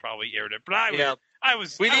 21 here probably aired it. But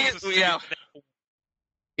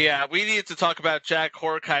we need to talk about Jack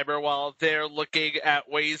Horkheimer while they're looking at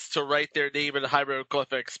ways to write their name in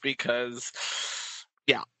hieroglyphics because,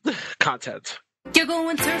 content. You're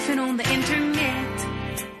going surfing on the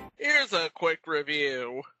internet. Here's a quick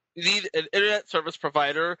review. You need an internet service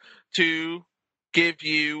provider to give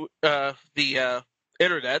you the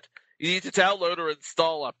internet. You need to download or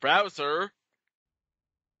install a browser.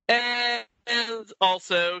 And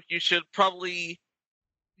also, you should probably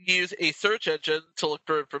use a search engine to look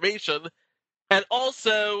for information. And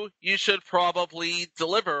also, you should probably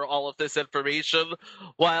deliver all of this information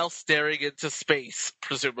while staring into space,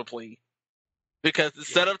 presumably. Because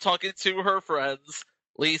instead of talking to her friends,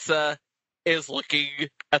 Lisa is looking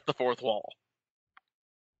at the fourth wall.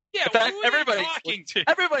 Yeah, in fact,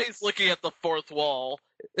 everybody's looking at the fourth wall.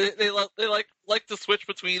 They like to switch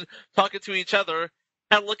between talking to each other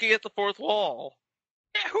and looking at the fourth wall.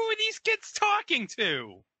 Yeah, who are these kids talking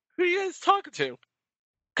to? Who are you guys talking to?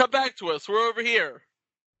 Come back to us. We're over here.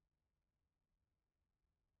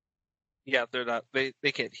 Yeah, they're not. They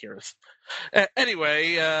can't hear us.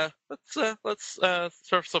 Anyway, let's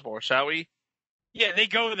surf some more, shall we? Yeah, they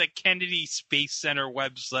go to the Kennedy Space Center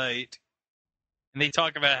website, and they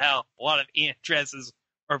talk about how a lot of addresses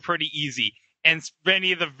are pretty easy, and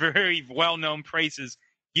many of the very well-known places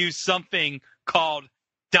use something called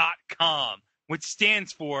 .com, which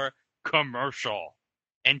stands for commercial,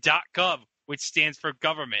 and .gov, which stands for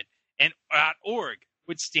government, and .org,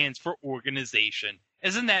 which stands for organization.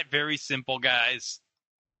 Isn't that very simple, guys?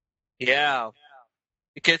 Yeah.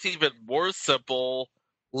 It gets even more simple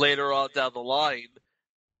later on down the line.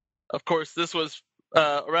 Of course, this was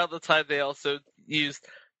around the time they also used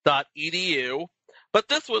 .edu, but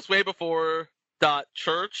this was way before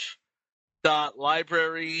 .church,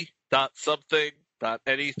 .library, .something,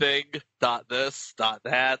 .anything, .this,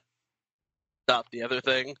 .that, .the other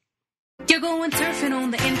thing. You're going surfing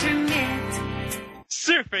on the internet.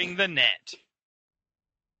 Surfing the net.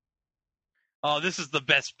 Oh, this is the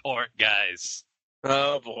best part, guys.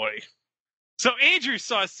 Oh, boy. So Andrew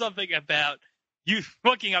saw something about you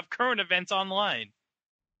looking up current events online.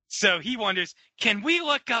 So he wonders, can we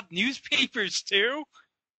look up newspapers too?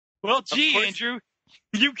 Well, gee, Andrew,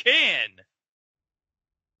 you can.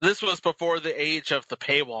 This was before the age of the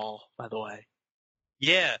paywall, by the way.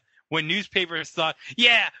 Yeah, when newspapers thought,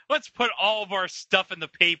 yeah, let's put all of our stuff in the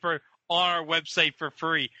paper on our website for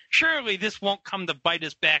free. Surely this won't come to bite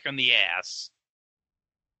us back on the ass.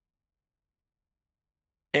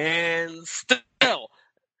 And still.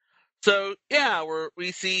 So, yeah,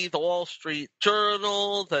 we see the Wall Street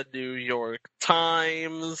Journal, the New York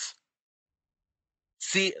Times,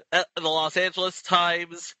 the Los Angeles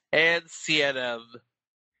Times, and CNN.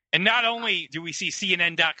 And not only do we see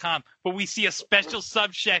CNN.com, but we see a special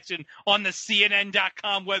subsection on the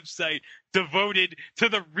CNN.com website devoted to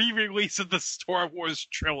the re-release of the Star Wars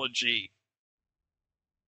trilogy.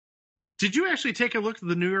 Did you actually take a look at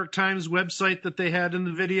the New York Times website that they had in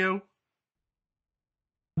the video?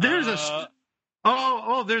 There's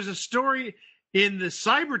there's a story in the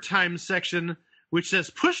Cyber Times section which says,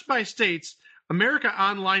 pushed by states, America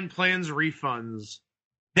Online plans refunds.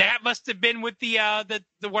 That must have been with the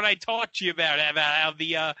what I taught you about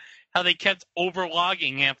how they kept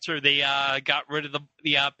overlogging after they got rid of the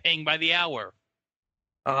paying by the hour.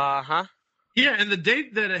 Uh-huh. Yeah, and the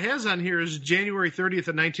date that it has on here is January 30th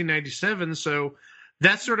of 1997, so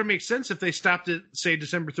that sort of makes sense if they stopped at, say,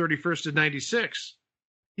 December 31st of 96.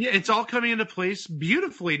 Yeah, it's all coming into place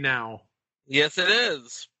beautifully now. Yes, it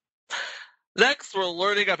is. Next, we're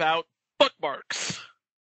learning about bookmarks.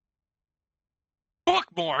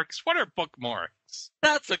 Bookmarks? What are bookmarks?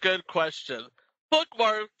 That's a good question.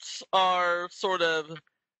 Bookmarks are sort of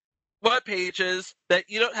web pages that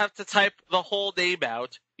you don't have to type the whole name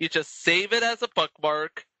out. You just save it as a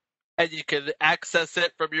bookmark, and you can access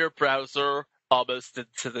it from your browser almost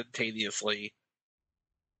instantaneously.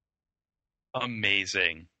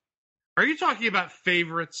 Amazing. Are you talking about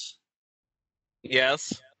favorites?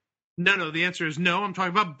 Yes. No, the answer is no. I'm talking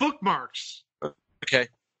about bookmarks. Okay.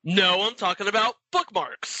 No, I'm talking about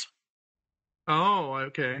bookmarks. Oh,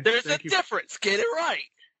 okay. There's a difference. Get it right.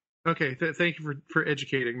 Okay, thank you for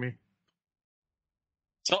educating me.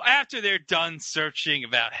 So after they're done searching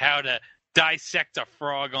about how to dissect a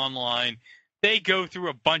frog online, they go through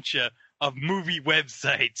a bunch of movie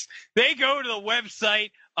websites. They go to the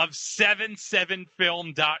website of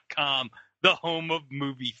 77film.com, the home of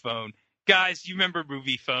Movie Phone. Guys, you remember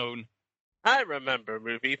Movie Phone? I remember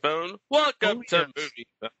Movie Phone. Welcome to Movie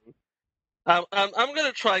Phone. I'm going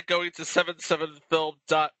to try going to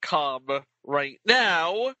 77film.com right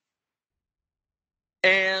now.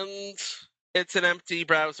 And it's an empty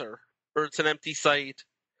browser, or it's an empty site.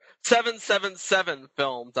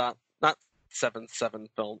 777film. Not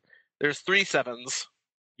 77film. There's 3 sevens.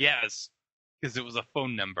 Yes, because it was a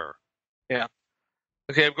phone number. Yeah.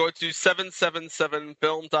 Okay, I'm going to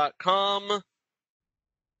 777film.com.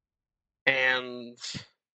 And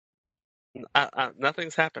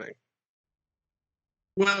nothing's happening.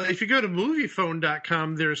 Well, if you go to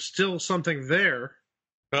moviephone.com, there's still something there.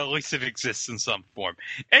 Well, at least it exists in some form.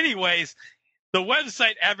 Anyways, the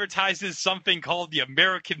website advertises something called the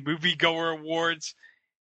American Moviegoer Awards,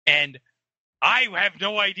 and I have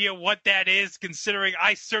no idea what that is, considering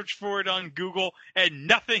I searched for it on Google and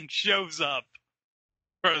nothing shows up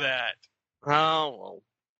for that. Oh, well.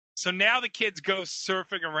 So now the kids go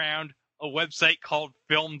surfing around a website called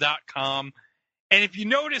film.com. And if you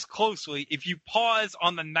notice closely, if you pause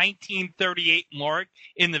on the 1938 mark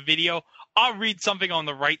in the video, I'll read something on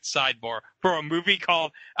the right sidebar for a movie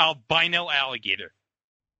called Albino Alligator.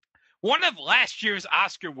 One of last year's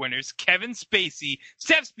Oscar winners, Kevin Spacey,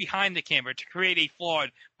 steps behind the camera to create a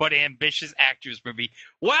flawed but ambitious actors movie.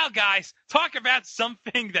 Well, guys, talk about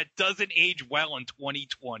something that doesn't age well in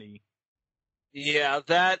 2020. Yeah,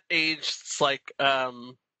 that aged like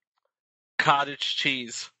cottage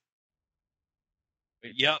cheese.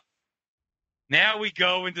 Yep. Now we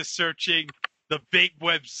go into searching the big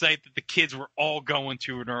website that the kids were all going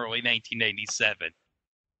to in early 1997.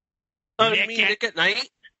 Oh, you mean Nick at Night?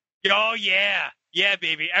 Oh, yeah. Yeah,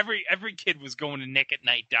 baby. Every kid was going to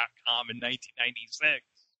nickatnight.com in 1996.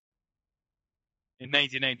 In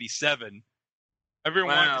 1997.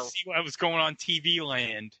 Everyone wanted to see what was going on TV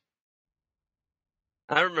Land.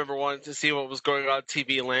 I remember wanting to see what was going on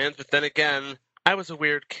TV Land, but then again, I was a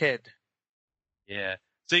weird kid. Yeah.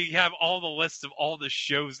 So you have all the lists of all the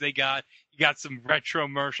shows they got. You got some retro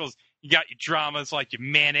commercials. You got your dramas like your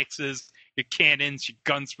Mannixes, your Cannons, your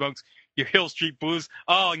Gunsmokes, your Hill Street Blues.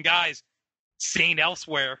 Oh, and guys, St.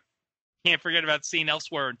 Elsewhere. Can't forget about St.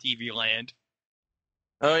 Elsewhere in TV Land.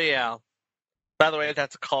 Oh, yeah. By the way,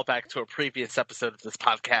 that's a callback to a previous episode of this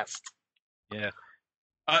podcast. Yeah.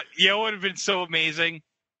 You know what would have been so amazing?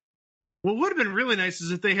 What would have been really nice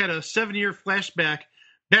is if they had a 7-year flashback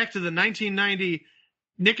back to the 1990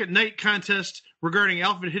 Nick at Night contest regarding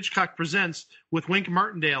Alfred Hitchcock Presents with Wink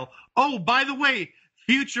Martindale. Oh, by the way,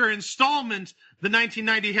 future installment, the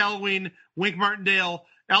 1990 Halloween Wink Martindale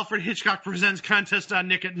Alfred Hitchcock Presents contest on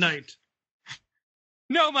Nick at Night.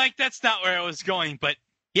 No, Mike, that's not where I was going, but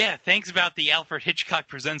yeah, thanks about the Alfred Hitchcock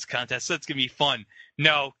Presents contest. That's going to be fun.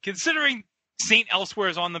 No, considering St. Elsewhere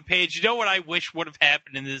is on the page, you know what I wish would have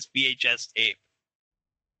happened in this VHS tape?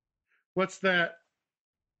 What's that?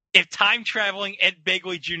 If time-traveling Ed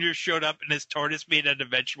Begley Jr. showed up in his TARDIS made out of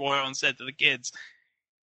vegetable oil and said to the kids,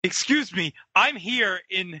 "Excuse me, I'm here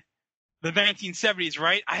in the 1970s,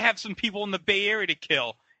 right? I have some people in the Bay Area to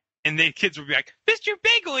kill." And the kids would be like, "Mr.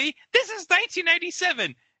 Begley, this is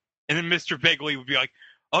 1997. And then Mr. Begley would be like,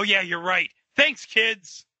 "Oh, yeah, you're right. Thanks,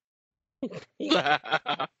 kids." Boy,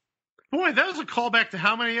 that was a callback to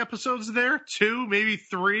how many episodes there? 2, maybe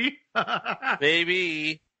 3?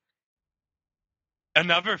 Maybe.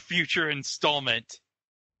 Another future installment.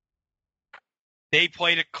 They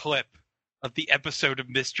played a clip of the episode of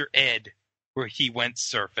Mr. Ed where he went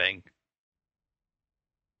surfing.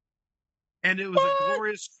 And it was a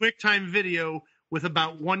glorious QuickTime video with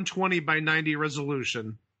about 120 by 90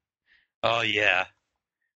 resolution. Oh, yeah.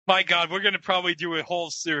 My God, we're going to probably do a whole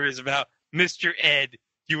series about Mr. Ed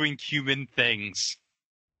doing human things.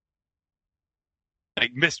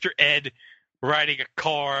 Like Mr. Ed riding a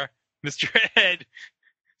car, Mr. Ed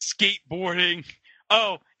skateboarding.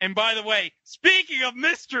 Oh, and by the way, speaking of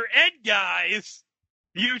Mr. Ed, guys,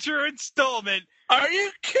 future installment. Are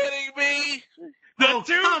you kidding me?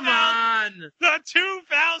 Come on! The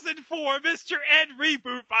 2004 Mr. Ed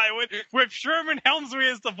reboot pilot with Sherman Helmsley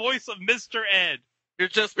as the voice of Mr. Ed. You're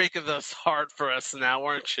just making this hard for us now,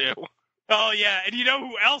 aren't you? Oh, yeah, and you know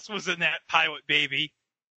who else was in that pilot, baby?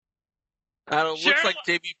 Looks like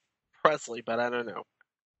Davey Presley, but I don't know.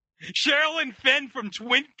 Sherilyn Fenn from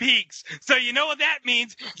Twin Peaks. So you know what that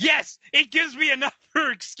means? Yes, it gives me another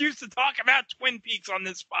excuse to talk about Twin Peaks on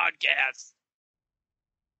this podcast.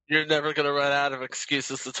 You're never going to run out of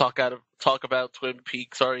excuses to talk about Twin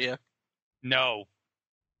Peaks, are you? No.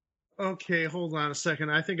 Okay, hold on a second.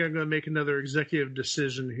 I think I'm going to make another executive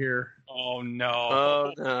decision here. Oh, no.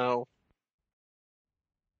 Oh, no.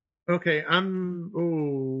 Okay,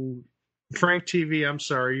 Frank TV, I'm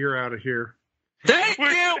sorry. You're out of here. Thank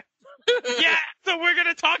you! Yeah, so we're going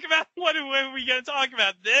to talk about, what are we going to talk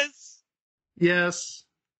about? This? Yes.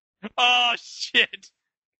 Oh, shit.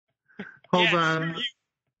 Hold on.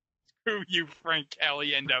 Screw you, Frank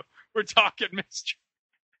Caliendo. We're talking Mr.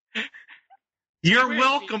 You're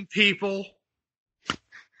welcome, people.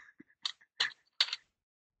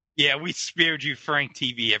 Yeah, we spared you, Frank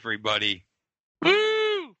TV, everybody.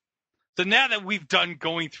 Woo! So now that we've done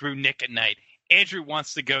going through Nick at Night, Andrew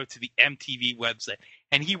wants to go to the MTV website,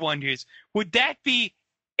 and he wonders, would that be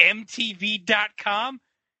MTV.com?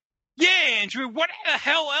 Yeah, Andrew, what the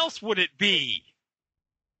hell else would it be?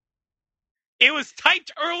 It was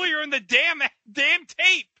typed earlier in the damn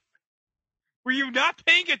tape. Were you not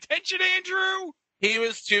paying attention, Andrew? He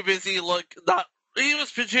was too busy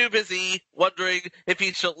wondering if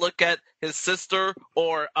he should look at his sister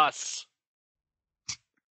or us.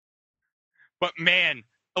 But man,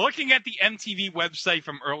 looking at the MTV website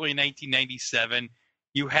from early 1997,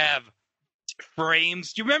 you have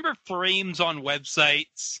frames. Do you remember frames on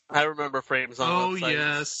websites? I remember frames on websites. Oh,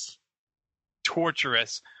 yes.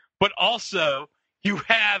 Torturous. But also, you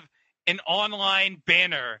have an online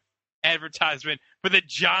banner advertisement for the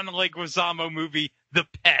John Leguizamo movie, The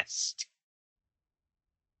Pest.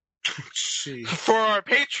 Jeez. For our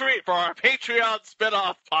Patreon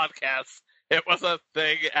spin-off podcast, it was a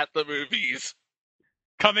thing at the movies.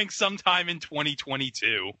 Coming sometime in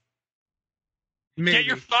 2022.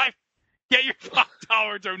 Maybe. Get your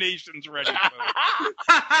 $5 donations ready, folks.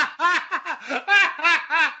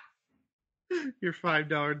 Your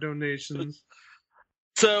 $5 donations.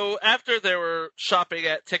 So after they were shopping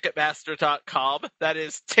at Ticketmaster.com, that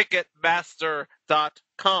is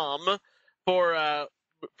Ticketmaster.com, for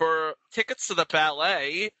tickets to the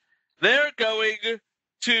ballet, they're going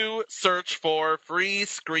to search for free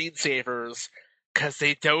screensavers because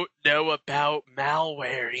they don't know about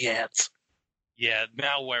malware yet. Yeah,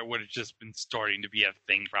 malware would have just been starting to be a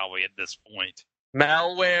thing probably at this point.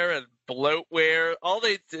 Malware and bloatware, all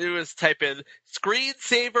they do is type in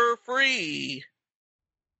screensaver free.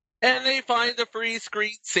 And they find a free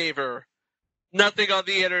screensaver. Nothing on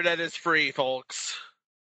the internet is free, folks.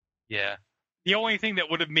 Yeah. The only thing that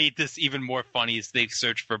would have made this even more funny is they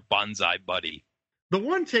searched for Bonsai Buddy. The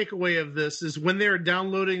one takeaway of this is when they were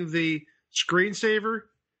downloading the screensaver,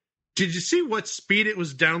 did you see what speed it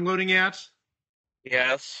was downloading at?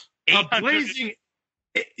 Yes. A blazing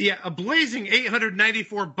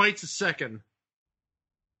 894 bytes a second.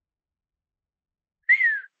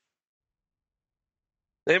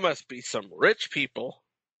 They must be some rich people.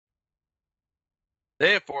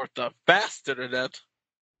 They afford the fast internet.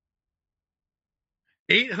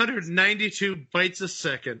 892 bytes a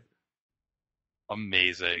second.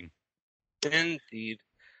 Amazing. Indeed.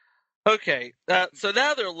 Okay, so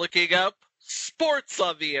now they're looking up sports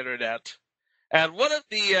on the internet. And one of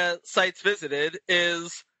the sites visited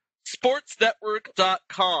is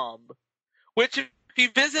sportsnetwork.com, which if you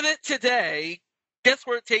visit it today, guess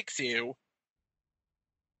where it takes you?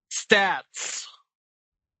 Stats.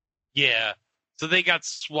 Yeah. So they got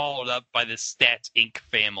swallowed up by the Stats Inc.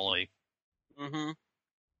 family. Mm-hmm.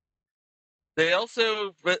 They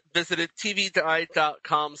also visited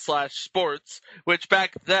tvguide.com/sports, which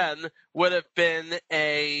back then would have been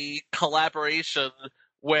a collaboration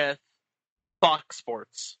with Fox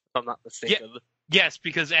Sports, if I'm not mistaken. Yeah, yes,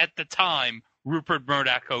 because at the time, Rupert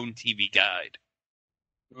Murdoch owned TV Guide.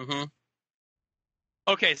 Mm-hmm.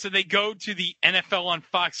 Okay, so they go to the NFL on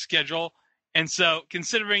Fox schedule, and so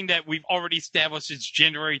considering that we've already established it's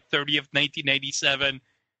January 30th, 1997,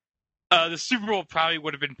 the Super Bowl probably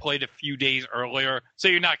would have been played a few days earlier, so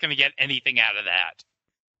you're not going to get anything out of that.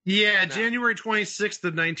 Yeah, no. January 26th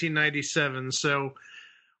of 1997, so...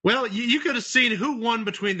 Well, you could have seen who won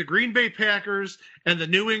between the Green Bay Packers and the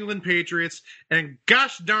New England Patriots, and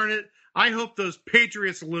gosh darn it, I hope those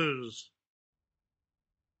Patriots lose.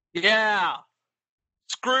 Yeah.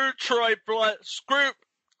 Screw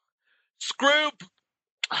Screw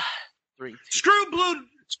Drew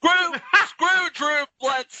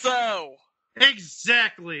Bledsoe.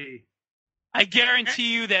 Exactly. I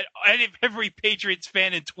guarantee you that every Patriots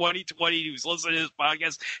fan in 2020 who's listening to this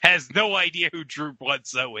podcast has no idea who Drew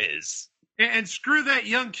Bledsoe is. And screw that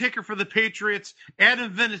young kicker for the Patriots,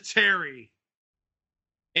 Adam Vinatieri.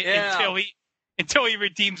 Until he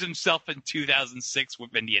redeems himself in 2006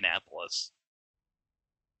 with Indianapolis.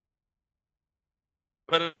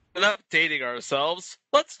 But enough dating ourselves.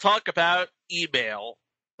 Let's talk about email.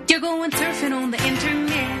 You're going surfing on the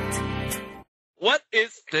internet. What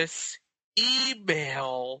is this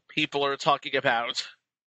email people are talking about?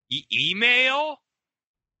 Email?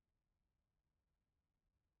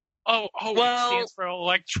 Well, it stands for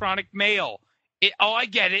electronic mail. I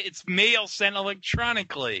get it. It's mail sent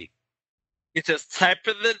electronically. You just type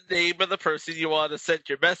in the name of the person you want to send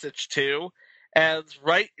your message to, and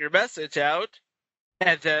write your message out,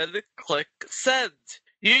 and then click send.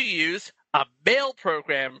 You use a mail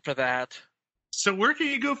program for that. So where can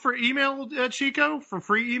you go for email, Chico? For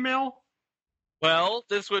free email? Well,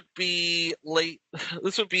 this would be January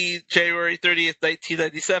 30th,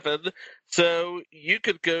 1997. So you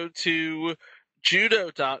could go to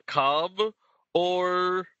judo.com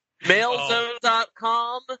or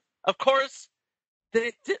mailzone.com. Of course,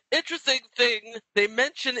 the interesting thing, they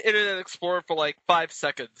mention Internet Explorer for like 5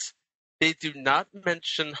 seconds. They do not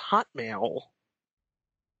mention Hotmail.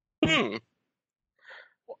 I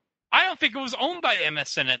don't think it was owned by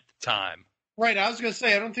MSN at the time. Right, I was going to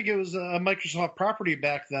say, I don't think it was a Microsoft property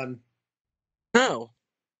back then. No.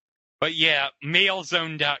 But yeah,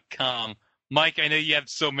 mailzone.com. Mike, I know you have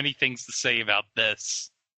so many things to say about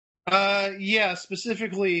this. Yeah,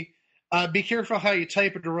 specifically, be careful how you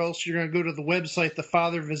type it, or else you're going to go to the website the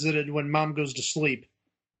father visited when mom goes to sleep.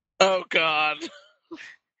 Oh, God.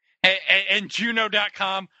 And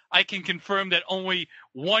Juno.com, I can confirm that only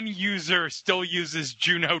one user still uses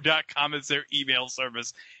Juno.com as their email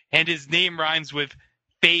service, and his name rhymes with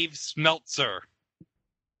Fave Smeltzer.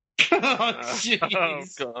 Oh,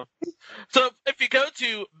 jeez. God. So if you go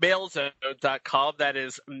to mailzone.com, that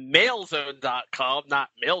is mailzone.com,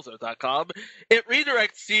 not mailzone.com, it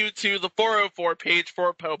redirects you to the 404 page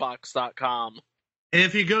for pobox.com. And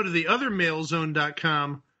if you go to the other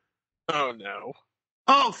mailzone.com... Oh, no.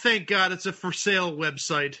 Oh, thank God, it's a for sale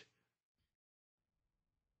website.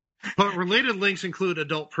 But related links include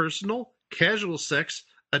adult personal, casual sex,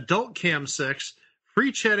 adult cam sex,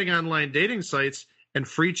 free chatting online dating sites, and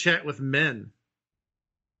free chat with men.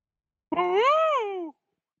 Woo!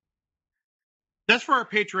 That's for our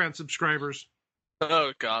Patreon subscribers.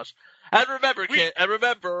 Oh, gosh. And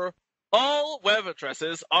remember, all web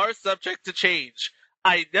addresses are subject to change.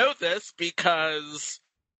 I know this because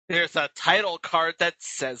there's a title card that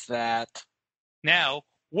says that. Now,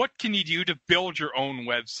 what can you do to build your own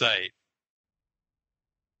website?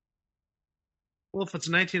 Well, if it's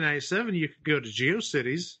 1997, you could go to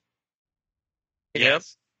GeoCities.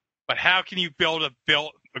 Yes. But how can you build a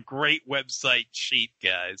great website cheap,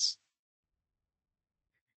 guys?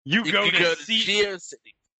 You go to GeoCities.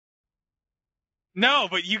 No,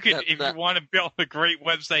 but you could, if you want to build a great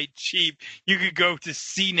website cheap, you could go to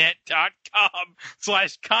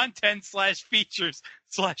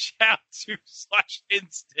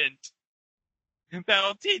cnet.com/content/features/how-to/instant.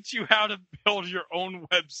 That'll teach you how to build your own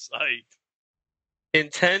website. In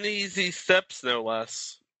 10 easy steps, no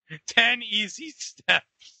less. 10 easy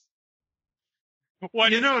steps.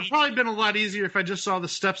 It'd probably been a lot easier if I just saw the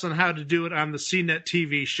steps on how to do it on the CNET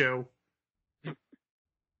TV show.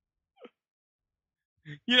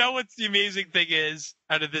 You know what's the amazing thing is,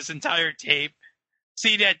 out of this entire tape,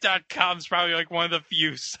 CNET.com is probably like one of the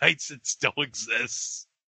few sites that still exists.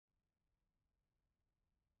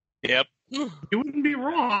 Yep. You wouldn't be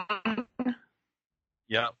wrong.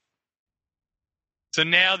 Yep. So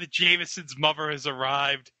now the Jamison's mother has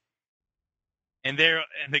arrived, and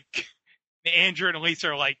Andrew and Lisa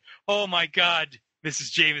are like, "Oh my God,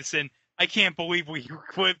 Mrs. Jamison, I can't believe we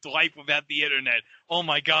lived life without the internet. Oh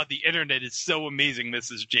my God, the internet is so amazing,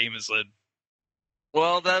 Mrs. Jamison."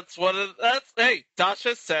 Well, hey,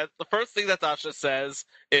 Dasha said, the first thing that Dasha says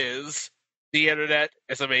is, the internet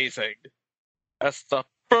is amazing. That's the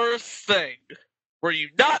first thing. Were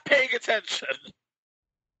you not paying attention?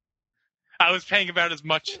 I was paying about as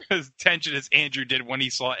much attention as Andrew did when he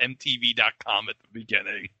saw MTV.com at the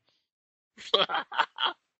beginning.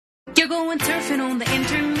 You're going surfing on the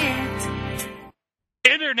internet.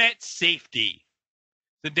 Internet safety.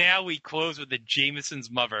 So now we close with the Jamison's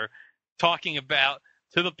mother talking about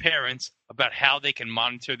to the parents about how they can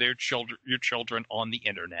monitor your children on the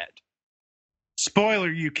internet. Spoiler,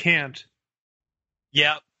 you can't.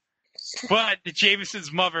 Yep. But the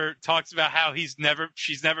Jamison's mother talks about how she's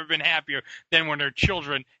never been happier than when her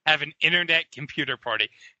children have an internet computer party.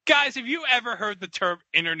 Guys, have you ever heard the term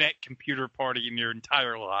internet computer party in your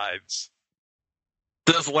entire lives?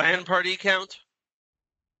 Does LAN party count?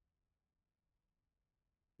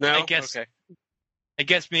 No? Okay. I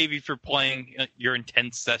guess maybe for playing your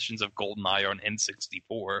intense sessions of GoldenEye on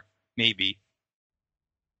N64. Maybe.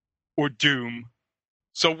 Or Doom.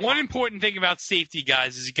 So one important thing about safety,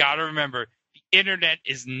 guys, is you got to remember, the internet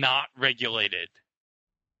is not regulated.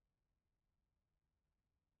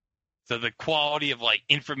 So the quality of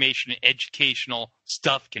information and educational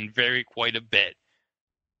stuff can vary quite a bit.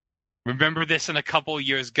 Remember this in a couple of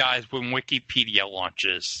years, guys, when Wikipedia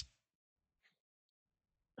launches.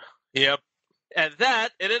 Yep. And that,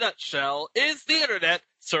 in a nutshell, is the internet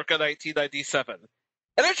circa 1997.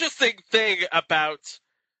 An interesting thing about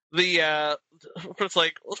it's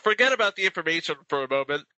let's forget about the information for a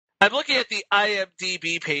moment. I'm looking at the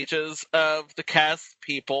IMDb pages of the cast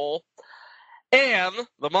people, and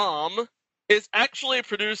the mom is actually a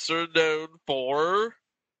producer known for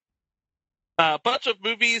a bunch of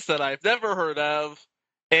movies that I've never heard of,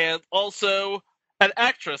 and also an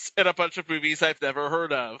actress in a bunch of movies I've never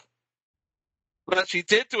heard of. But she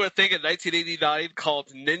did do a thing in 1989 called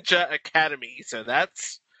Ninja Academy, so that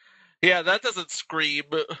doesn't scream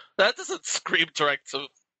direct to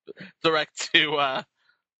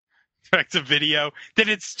video. Did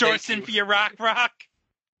it store Cynthia Rock?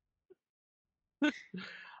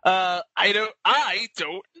 I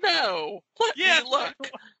don't know. Let me look.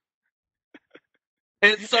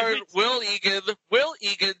 It starred Will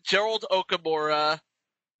Egan, Gerald Okamura,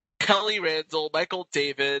 Kelly Randall, Michael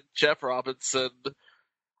David, Jeff Robinson.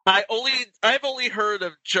 I've only heard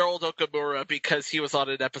of Gerald Okamura because he was on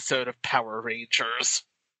an episode of Power Rangers.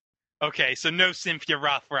 Okay, so no Cynthia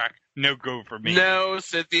Rothrock, no go for me. No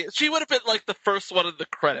Cynthia. She would have been the first one in the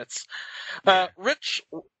credits. Rich,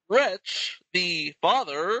 the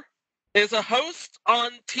father, is a host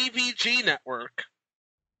on TVG Network.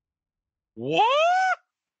 What?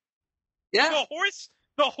 Yeah.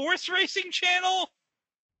 The horse racing channel?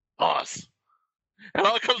 Boss. And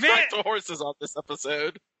all comes back to horses on this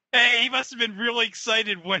episode. Hey, he must have been really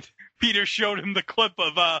excited when Peter showed him the clip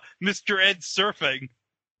of Mr. Ed surfing.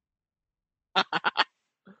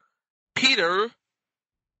 Peter,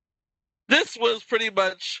 this was pretty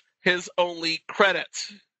much his only credit.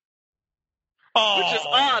 Oh.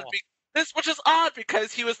 Which is odd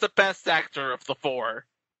because he was the best actor of the four.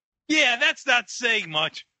 Yeah, that's not saying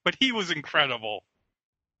much, but he was incredible.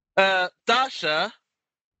 Dasha,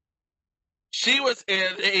 she was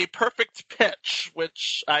in A Perfect Pitch,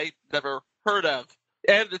 which I never heard of.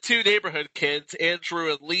 And the two neighborhood kids,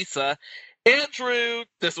 Andrew and Lisa. Andrew,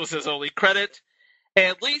 this was his only credit.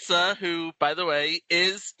 And Lisa, who, by the way,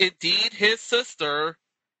 is indeed his sister,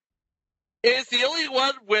 is the only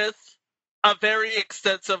one with a very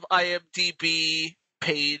extensive IMDb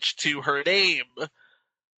page to her name.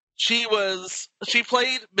 She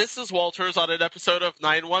played Mrs. Walters on an episode of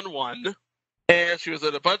 911, and she was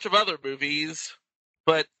in a bunch of other movies,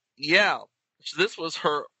 but yeah, this was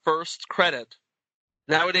her first credit.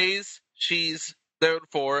 Nowadays, she's known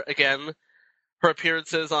for, again, her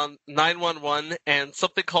appearances on 911 and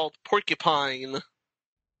something called Porcupine.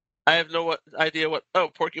 I have no idea what... Oh,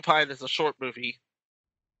 Porcupine is a short movie.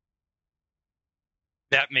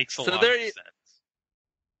 That makes a lot of sense.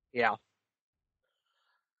 Yeah.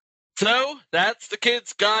 So, that's the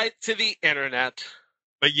kid's guide to the internet.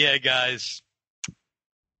 But yeah, guys,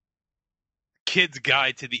 kid's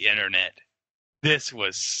guide to the internet. This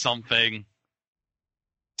was something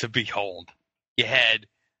to behold. You had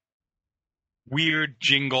weird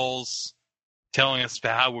jingles telling us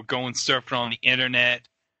about how we're going surfing on the internet.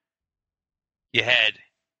 You had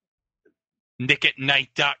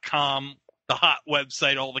nickatnight.com, the hot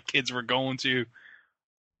website all the kids were going to.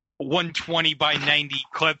 120 by 90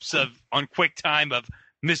 clips on QuickTime of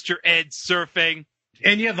Mr. Ed surfing.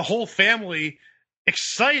 And you have the whole family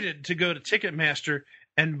excited to go to Ticketmaster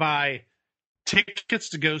and buy tickets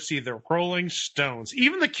to go see the Rolling Stones.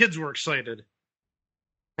 Even the kids were excited.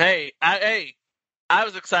 I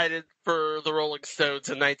was excited for the Rolling Stones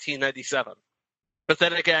in 1997. But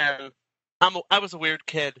then again, I was a weird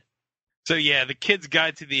kid. So yeah, the kid's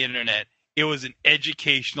guide to the internet. It was an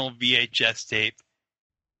educational VHS tape.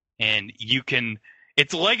 And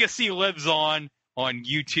its legacy lives on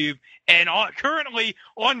YouTube and currently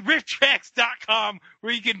on rifftracks.com,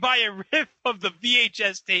 where you can buy a riff of the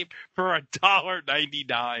VHS tape for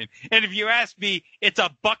 $1.99. And if you ask me, it's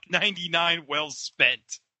 $1.99 well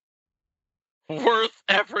spent. Worth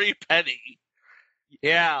every penny.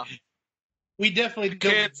 Yeah. We definitely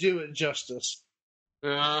don't do it justice.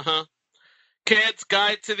 Uh-huh. Kids'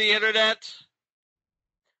 Guide to the Internet.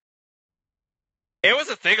 It was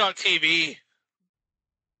a thing on TV.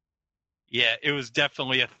 Yeah, it was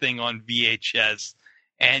definitely a thing on VHS.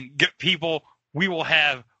 And people, we will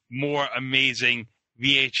have more amazing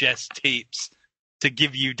VHS tapes to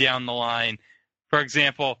give you down the line. For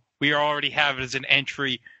example, we already have as an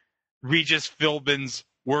entry Regis Philbin's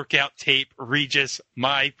workout tape, Regis,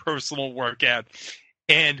 my personal workout,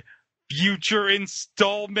 and future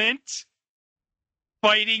installment,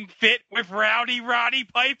 Fighting Fit with Rowdy Roddy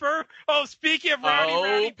Piper. Oh, speaking of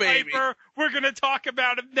Rowdy Piper, we're going to talk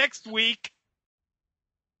about him next week.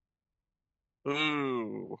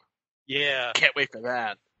 Ooh. Yeah. Can't wait for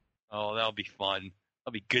that. Oh, that'll be fun.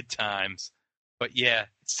 That'll be good times. But yeah,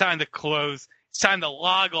 it's time to close. It's time to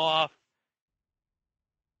log off.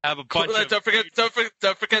 Have a bunch of... Don't forget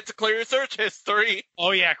to clear your search history. Oh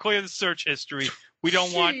yeah, clear the search history. We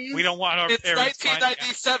don't want our It's parents.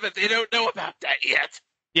 1997. They don't know about that yet.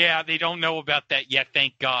 Yeah, they don't know about that yet.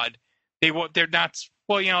 Thank God. They're not.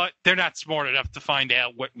 Well, you know what? They're not smart enough to find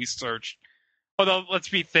out what we searched. Although, let's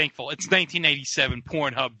be thankful. It's 1987.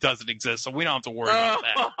 Pornhub doesn't exist, so we don't have to worry about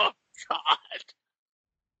that. Oh God.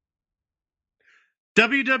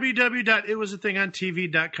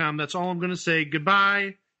 www.itwasathingontv.com. That's all I'm going to say.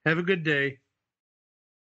 Goodbye. Have a good day.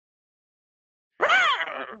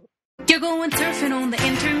 You're going surfing on the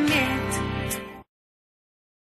internet.